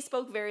 Also, he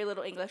spoke very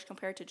little English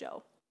compared to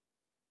Joe.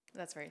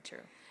 That's very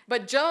true.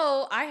 But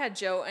Joe, I had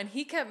Joe, and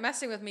he kept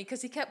messing with me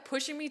because he kept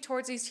pushing me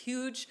towards these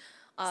huge,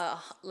 what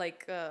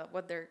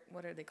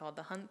are they called?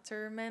 The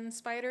huntermen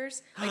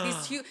spiders? Like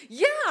these huge,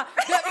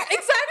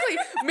 exactly.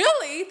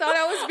 Millie thought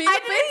I was being a I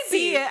baby. didn't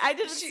see it. I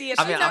didn't see it.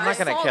 I mean, I'm never not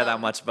gonna saw care that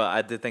them. much, but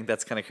I did think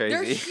that's kind of They're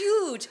crazy.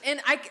 huge,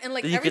 and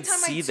like You every could time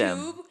I see tube,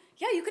 them.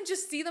 yeah, you can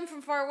just see them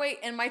from far away.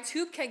 And my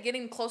tube kept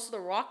getting close to the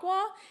rock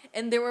wall,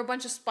 and there were a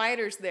bunch of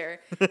spiders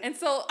there, and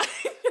so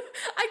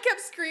I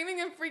kept screaming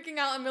and freaking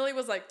out, and Millie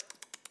was like,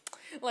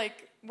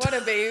 what a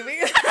baby.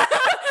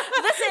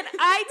 Listen,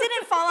 I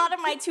didn't fall out of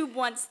my tube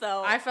once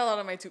though. I fell out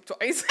of my tube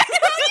twice. You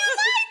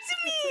lied to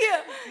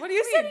me. What do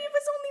you said mean? it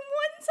was only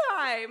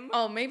one time.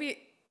 Oh, maybe.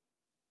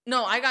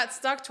 No, I got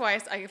stuck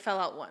twice. I fell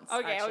out once.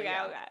 Okay, actually, okay,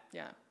 yeah. okay.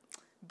 Yeah.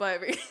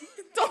 But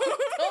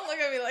don't look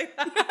at me like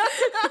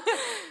that.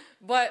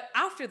 But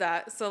after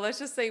that, so let's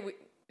just say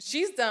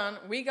she's done.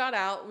 We got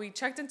out. We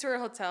checked into her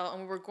hotel,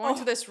 and we were going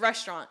to this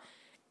restaurant.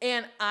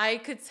 And I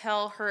could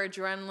tell her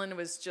adrenaline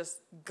was just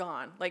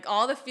gone. Like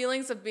all the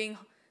feelings of being,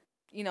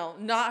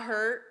 not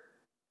hurt,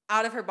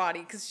 out of her body,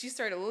 because she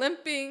started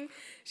limping.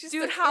 She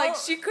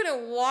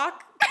couldn't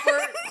walk for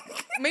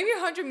maybe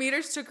 100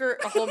 meters. Took her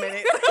a whole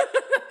minute.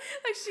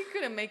 Like she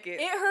couldn't make it.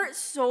 It hurt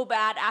so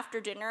bad after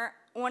dinner.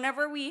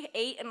 Whenever we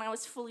ate and I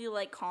was fully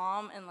like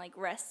calm and like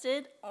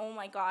rested, oh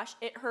my gosh,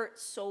 it hurt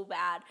so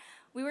bad.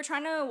 We were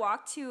trying to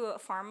walk to a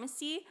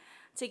pharmacy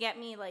to get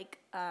me like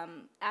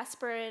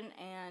aspirin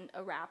and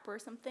a wrap or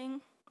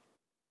something,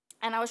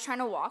 and I was trying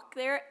to walk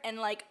there, and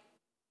like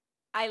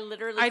I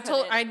literally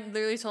told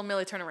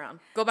Millie, turn around,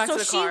 go back to the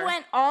car. So she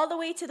went all the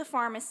way to the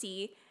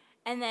pharmacy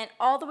and then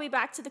all the way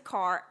back to the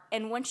car,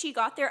 and when she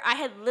got there, I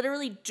had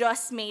literally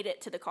just made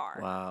it to the car.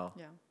 Wow.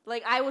 Yeah.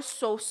 Like I was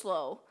so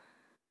slow.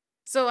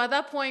 So at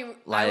that point,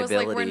 liability. I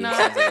was like, we're not.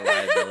 Sounds like a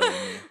liability.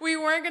 We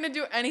weren't gonna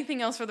do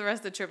anything else for the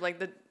rest of the trip. Like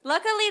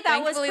luckily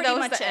that was pretty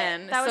much the it.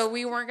 end. So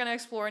we weren't gonna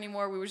explore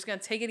anymore. We were just gonna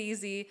take it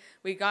easy.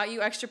 We got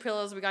you extra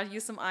pillows. We got you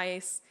some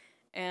ice,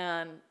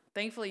 and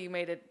thankfully you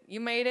made it. You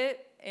made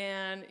it,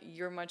 and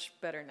you're much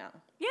better now.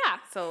 Yeah.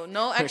 So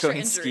no extra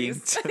going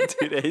injuries. skiing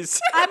 2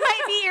 days. I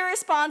might be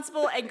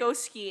irresponsible and go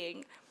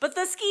skiing, but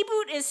the ski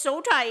boot is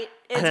so tight.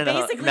 It's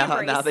basically a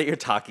brace. Now that you're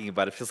talking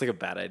about it, it feels like a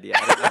bad idea.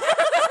 I don't know.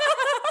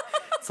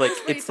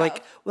 It's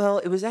like, well,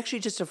 it was actually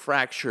just a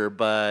fracture,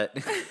 but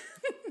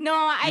no,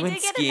 I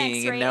did get an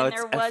X-ray and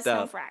there was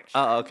no fracture.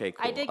 Oh, okay,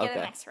 cool. I did get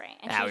an X-ray.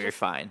 And now you're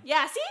fine.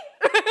 Yeah,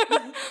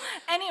 see?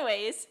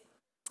 Anyways.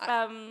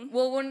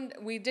 Well, when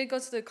we did go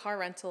to the car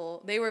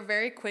rental, they were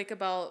very quick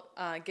about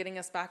getting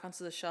us back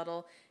onto the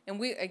shuttle. And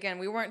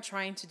we weren't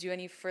trying to do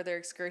any further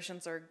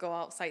excursions or go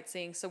out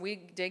sightseeing. So we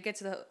did get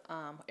to the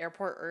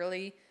airport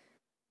early,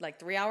 like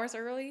 3 hours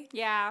early.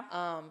 Yeah.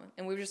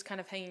 And we were just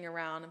kind of hanging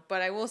around.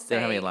 But I will say, They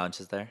don't have any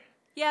lounges there.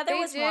 Yeah, there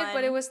was one,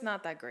 but it was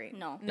not that great.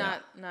 No,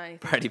 not anything.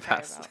 Party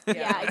pass.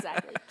 Yeah,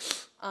 exactly.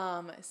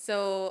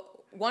 So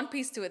one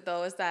piece to it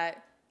though is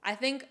that I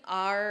think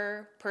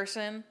our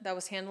person that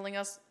was handling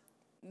us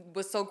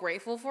was so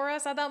grateful for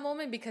us at that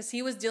moment, because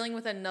he was dealing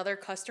with another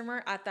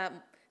customer at that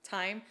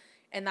time,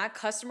 and that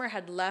customer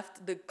had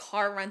left the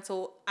car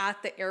rental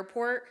at the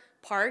airport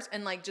parked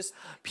and like just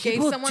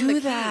gave someone the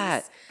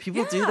keys.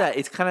 People do that.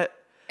 It's kind of,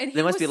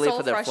 they must be late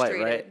for their flight,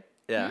 right?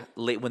 Yeah,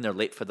 late when they're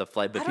late for the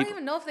flight. But I don't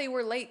even know if they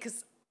were late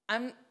because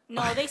I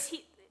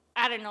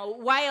don't know.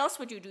 Why else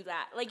would you do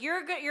that? Like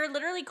you're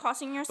literally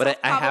costing yourself. But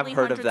I have probably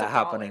heard of that hundreds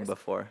happening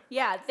before.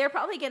 Yeah, they're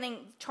probably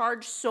getting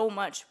charged so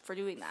much for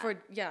doing that.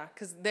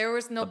 Because there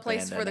was no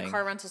place for the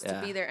car rentals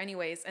to be there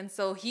anyways, and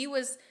so he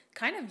was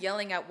kind of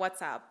yelling at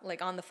WhatsApp,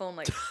 like on the phone,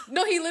 like,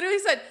 no, he literally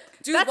said,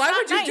 dude, why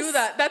would you do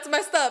that? That's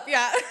messed up.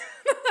 Yeah.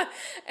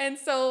 And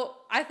so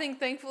I think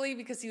thankfully,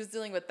 because he was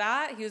dealing with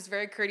that, he was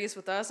very courteous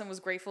with us and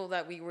was grateful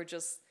that we were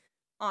just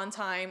on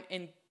time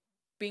and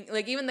being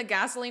like, even the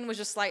gasoline was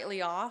just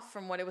slightly off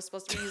from what it was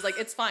supposed to be. He's like,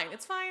 it's fine.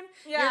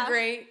 Yeah. You're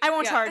great. I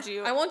won't charge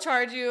you. I won't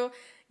charge you.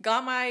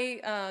 Got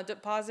my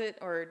deposit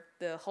or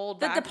the hold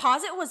back. The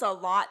deposit was a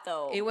lot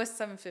though. It was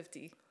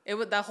 $750.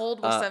 The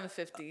hold was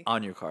 $750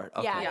 on your card.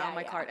 Okay. Yeah, on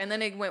my card, and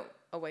then it went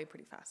away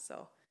pretty fast.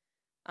 So,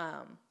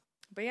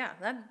 but yeah,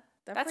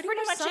 that's pretty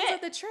much sums up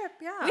the trip.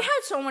 Yeah, we had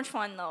so much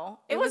fun though.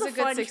 It was a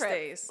good fun 6 trip.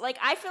 days. Like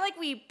I feel like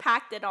we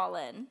packed it all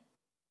in.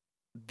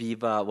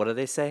 Viva, what do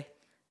they say?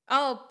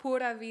 Oh,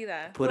 pura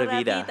vida. Pura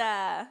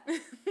vida.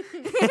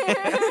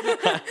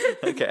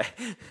 Okay,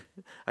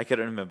 I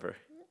couldn't remember.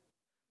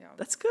 Yeah.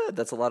 That's good.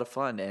 That's a lot of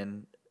fun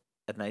and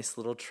a nice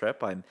little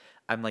trip.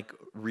 I'm like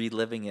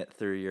reliving it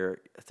through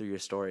your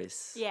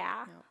stories.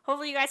 Yeah.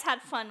 Hopefully you guys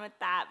had fun with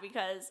that,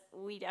 because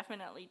we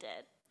definitely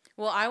did.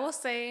 Well, I will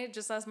say,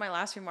 just as my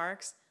last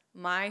remarks,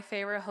 my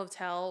favorite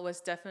hotel was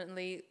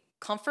definitely,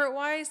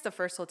 comfort-wise, the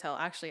first hotel,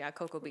 actually, at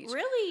Cocoa Beach.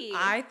 Really?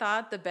 I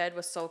thought the bed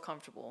was so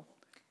comfortable.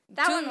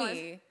 That to one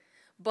me.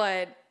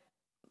 But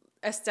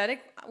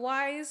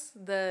aesthetic-wise,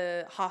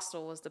 the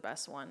hostel was the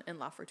best one in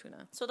La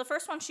Fortuna. So the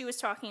first one she was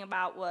talking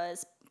about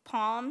was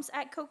Palms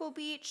at Cocoa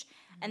Beach,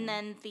 and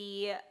then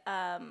the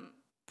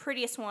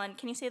prettiest one,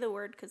 can you say the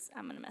word, because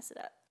I'm going to mess it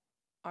up?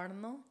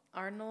 Arenal.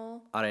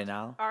 Arenal.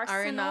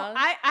 Arsenal.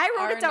 I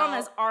wrote it down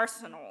as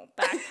Arsenal.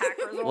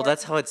 Backpackers. Well,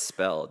 that's how it's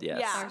spelled. Yes.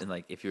 Yeah. And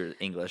like if you're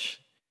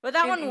English. But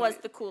that one was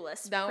the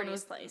coolest. That one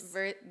was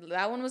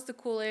that one was the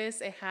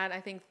coolest. It had, I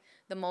think,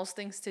 the most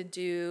things to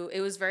do.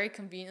 It was very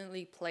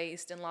conveniently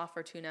placed in La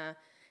Fortuna,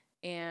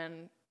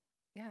 and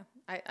yeah,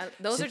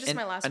 those are just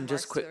my last. And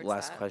just quick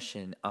last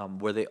question: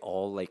 were they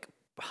all like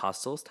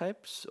hostels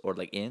types or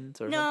like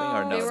inns or something?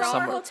 Or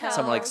no,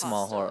 some like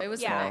small smaller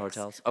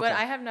hotels. Okay. But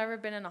I have never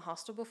been in a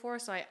hostel before,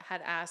 so I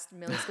had asked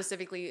Millie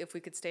specifically if we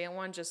could stay in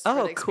one just for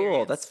the experience.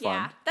 Cool, that's fun.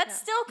 Yeah, that's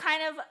still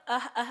kind of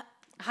a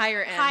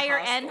higher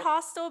end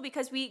hostel,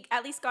 because we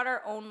at least got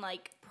our own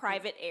like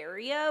private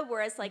area,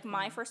 whereas like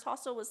my first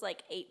hostel was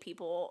like 8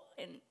 people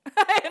in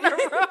a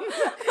room.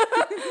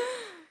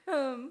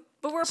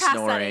 But we're past that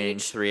Snoring,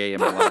 age. 3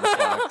 a.m. alarm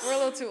clocks. We're a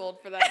little too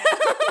old for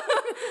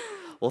that.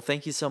 Well,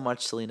 thank you so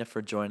much, Selena,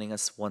 for joining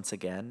us once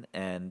again.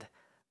 And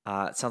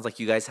it sounds like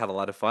you guys had a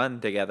lot of fun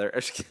together.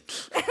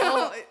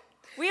 Oh,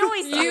 We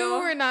always do. you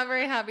were not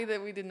very happy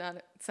that we did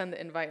not send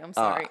the invite. I'm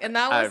sorry. And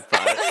that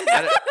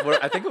was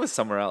I think it was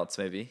somewhere else,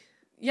 maybe.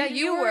 yeah.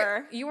 You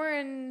were. You were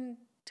in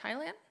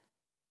Thailand.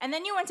 And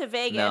then you went to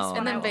Vegas. No,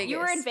 and then then you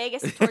were in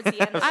Vegas. Vegas towards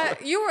the end.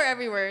 You were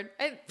everywhere.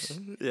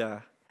 Yeah.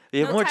 We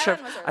have No, more Thailand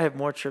trips. was I have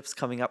more trips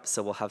coming up,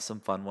 so we'll have some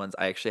fun ones.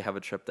 I actually have a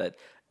trip that,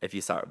 if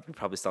you saw it, we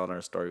probably saw it on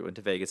our story. We went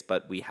to Vegas,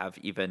 but we have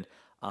even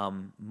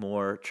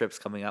more trips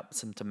coming up.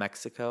 Some to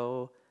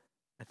Mexico,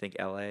 I think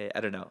LA. I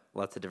don't know,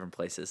 lots of different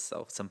places.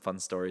 So some fun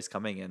stories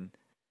coming in.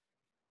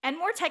 And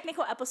more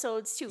technical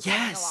episodes too coming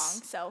Yes.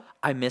 along. So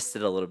I missed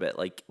it a little bit.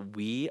 Like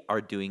we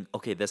are doing.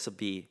 Okay, this will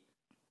be.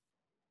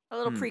 a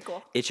little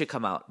prequel. It should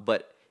come out,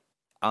 but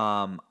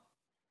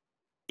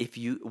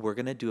we're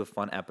gonna do a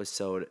fun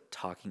episode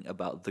talking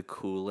about the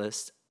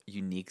coolest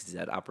unique Z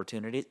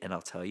opportunities, and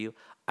I'll tell you,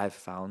 I've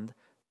found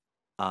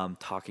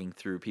talking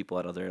through people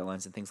at other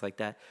airlines and things like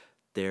that,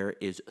 there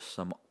is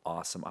some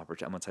awesome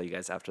opportunity. I'm gonna tell you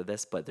guys after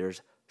this, but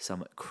there's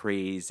some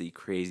crazy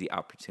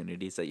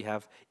opportunities that you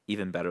have,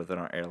 even better than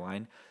our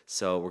airline.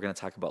 So we're gonna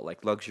talk about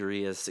like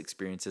luxurious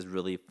experiences,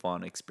 really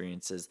fun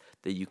experiences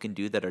that you can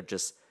do that are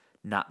just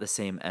not the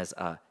same as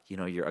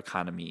your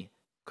economy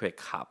quick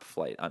hop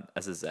flight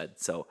as a Z.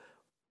 So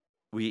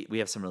we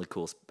have some really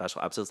cool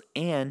special episodes,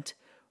 and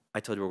I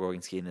told you we're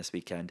going skiing this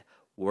weekend.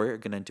 We're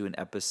gonna do an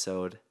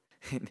episode.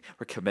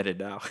 We're committed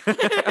now.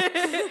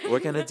 We're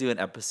gonna do an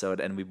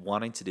episode, and we've been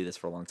wanting to do this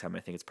for a long time. I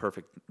think it's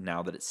perfect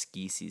now that it's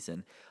ski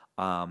season.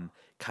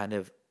 Kind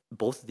of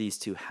both of these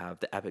two have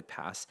the Epic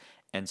Pass,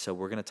 and so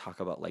we're gonna talk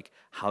about like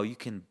how you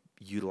can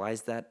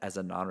utilize that as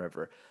a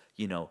non-river.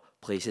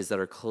 Places that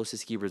are close to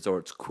ski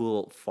resorts,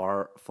 cool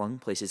far-flung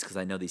places, because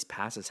I know these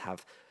passes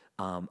have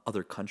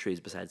other countries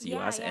besides the Yeah,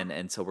 U.S. yeah.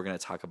 And so we're going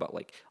to talk about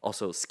like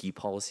also ski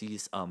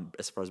policies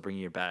as far as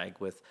bringing your bag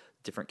with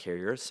different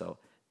carriers. So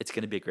it's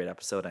going to be a great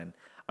episode, and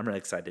I'm really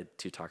excited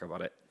to talk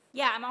about it.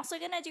 Yeah, I'm also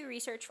gonna do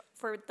research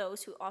for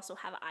those who also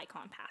have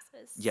icon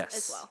passes. Yes.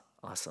 As well.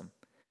 Awesome.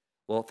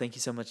 Well, thank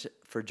you so much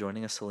for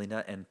joining us,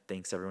 Selena, and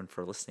thanks everyone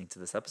for listening to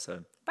this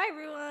episode. Bye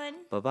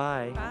everyone.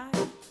 Bye-bye.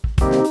 Bye.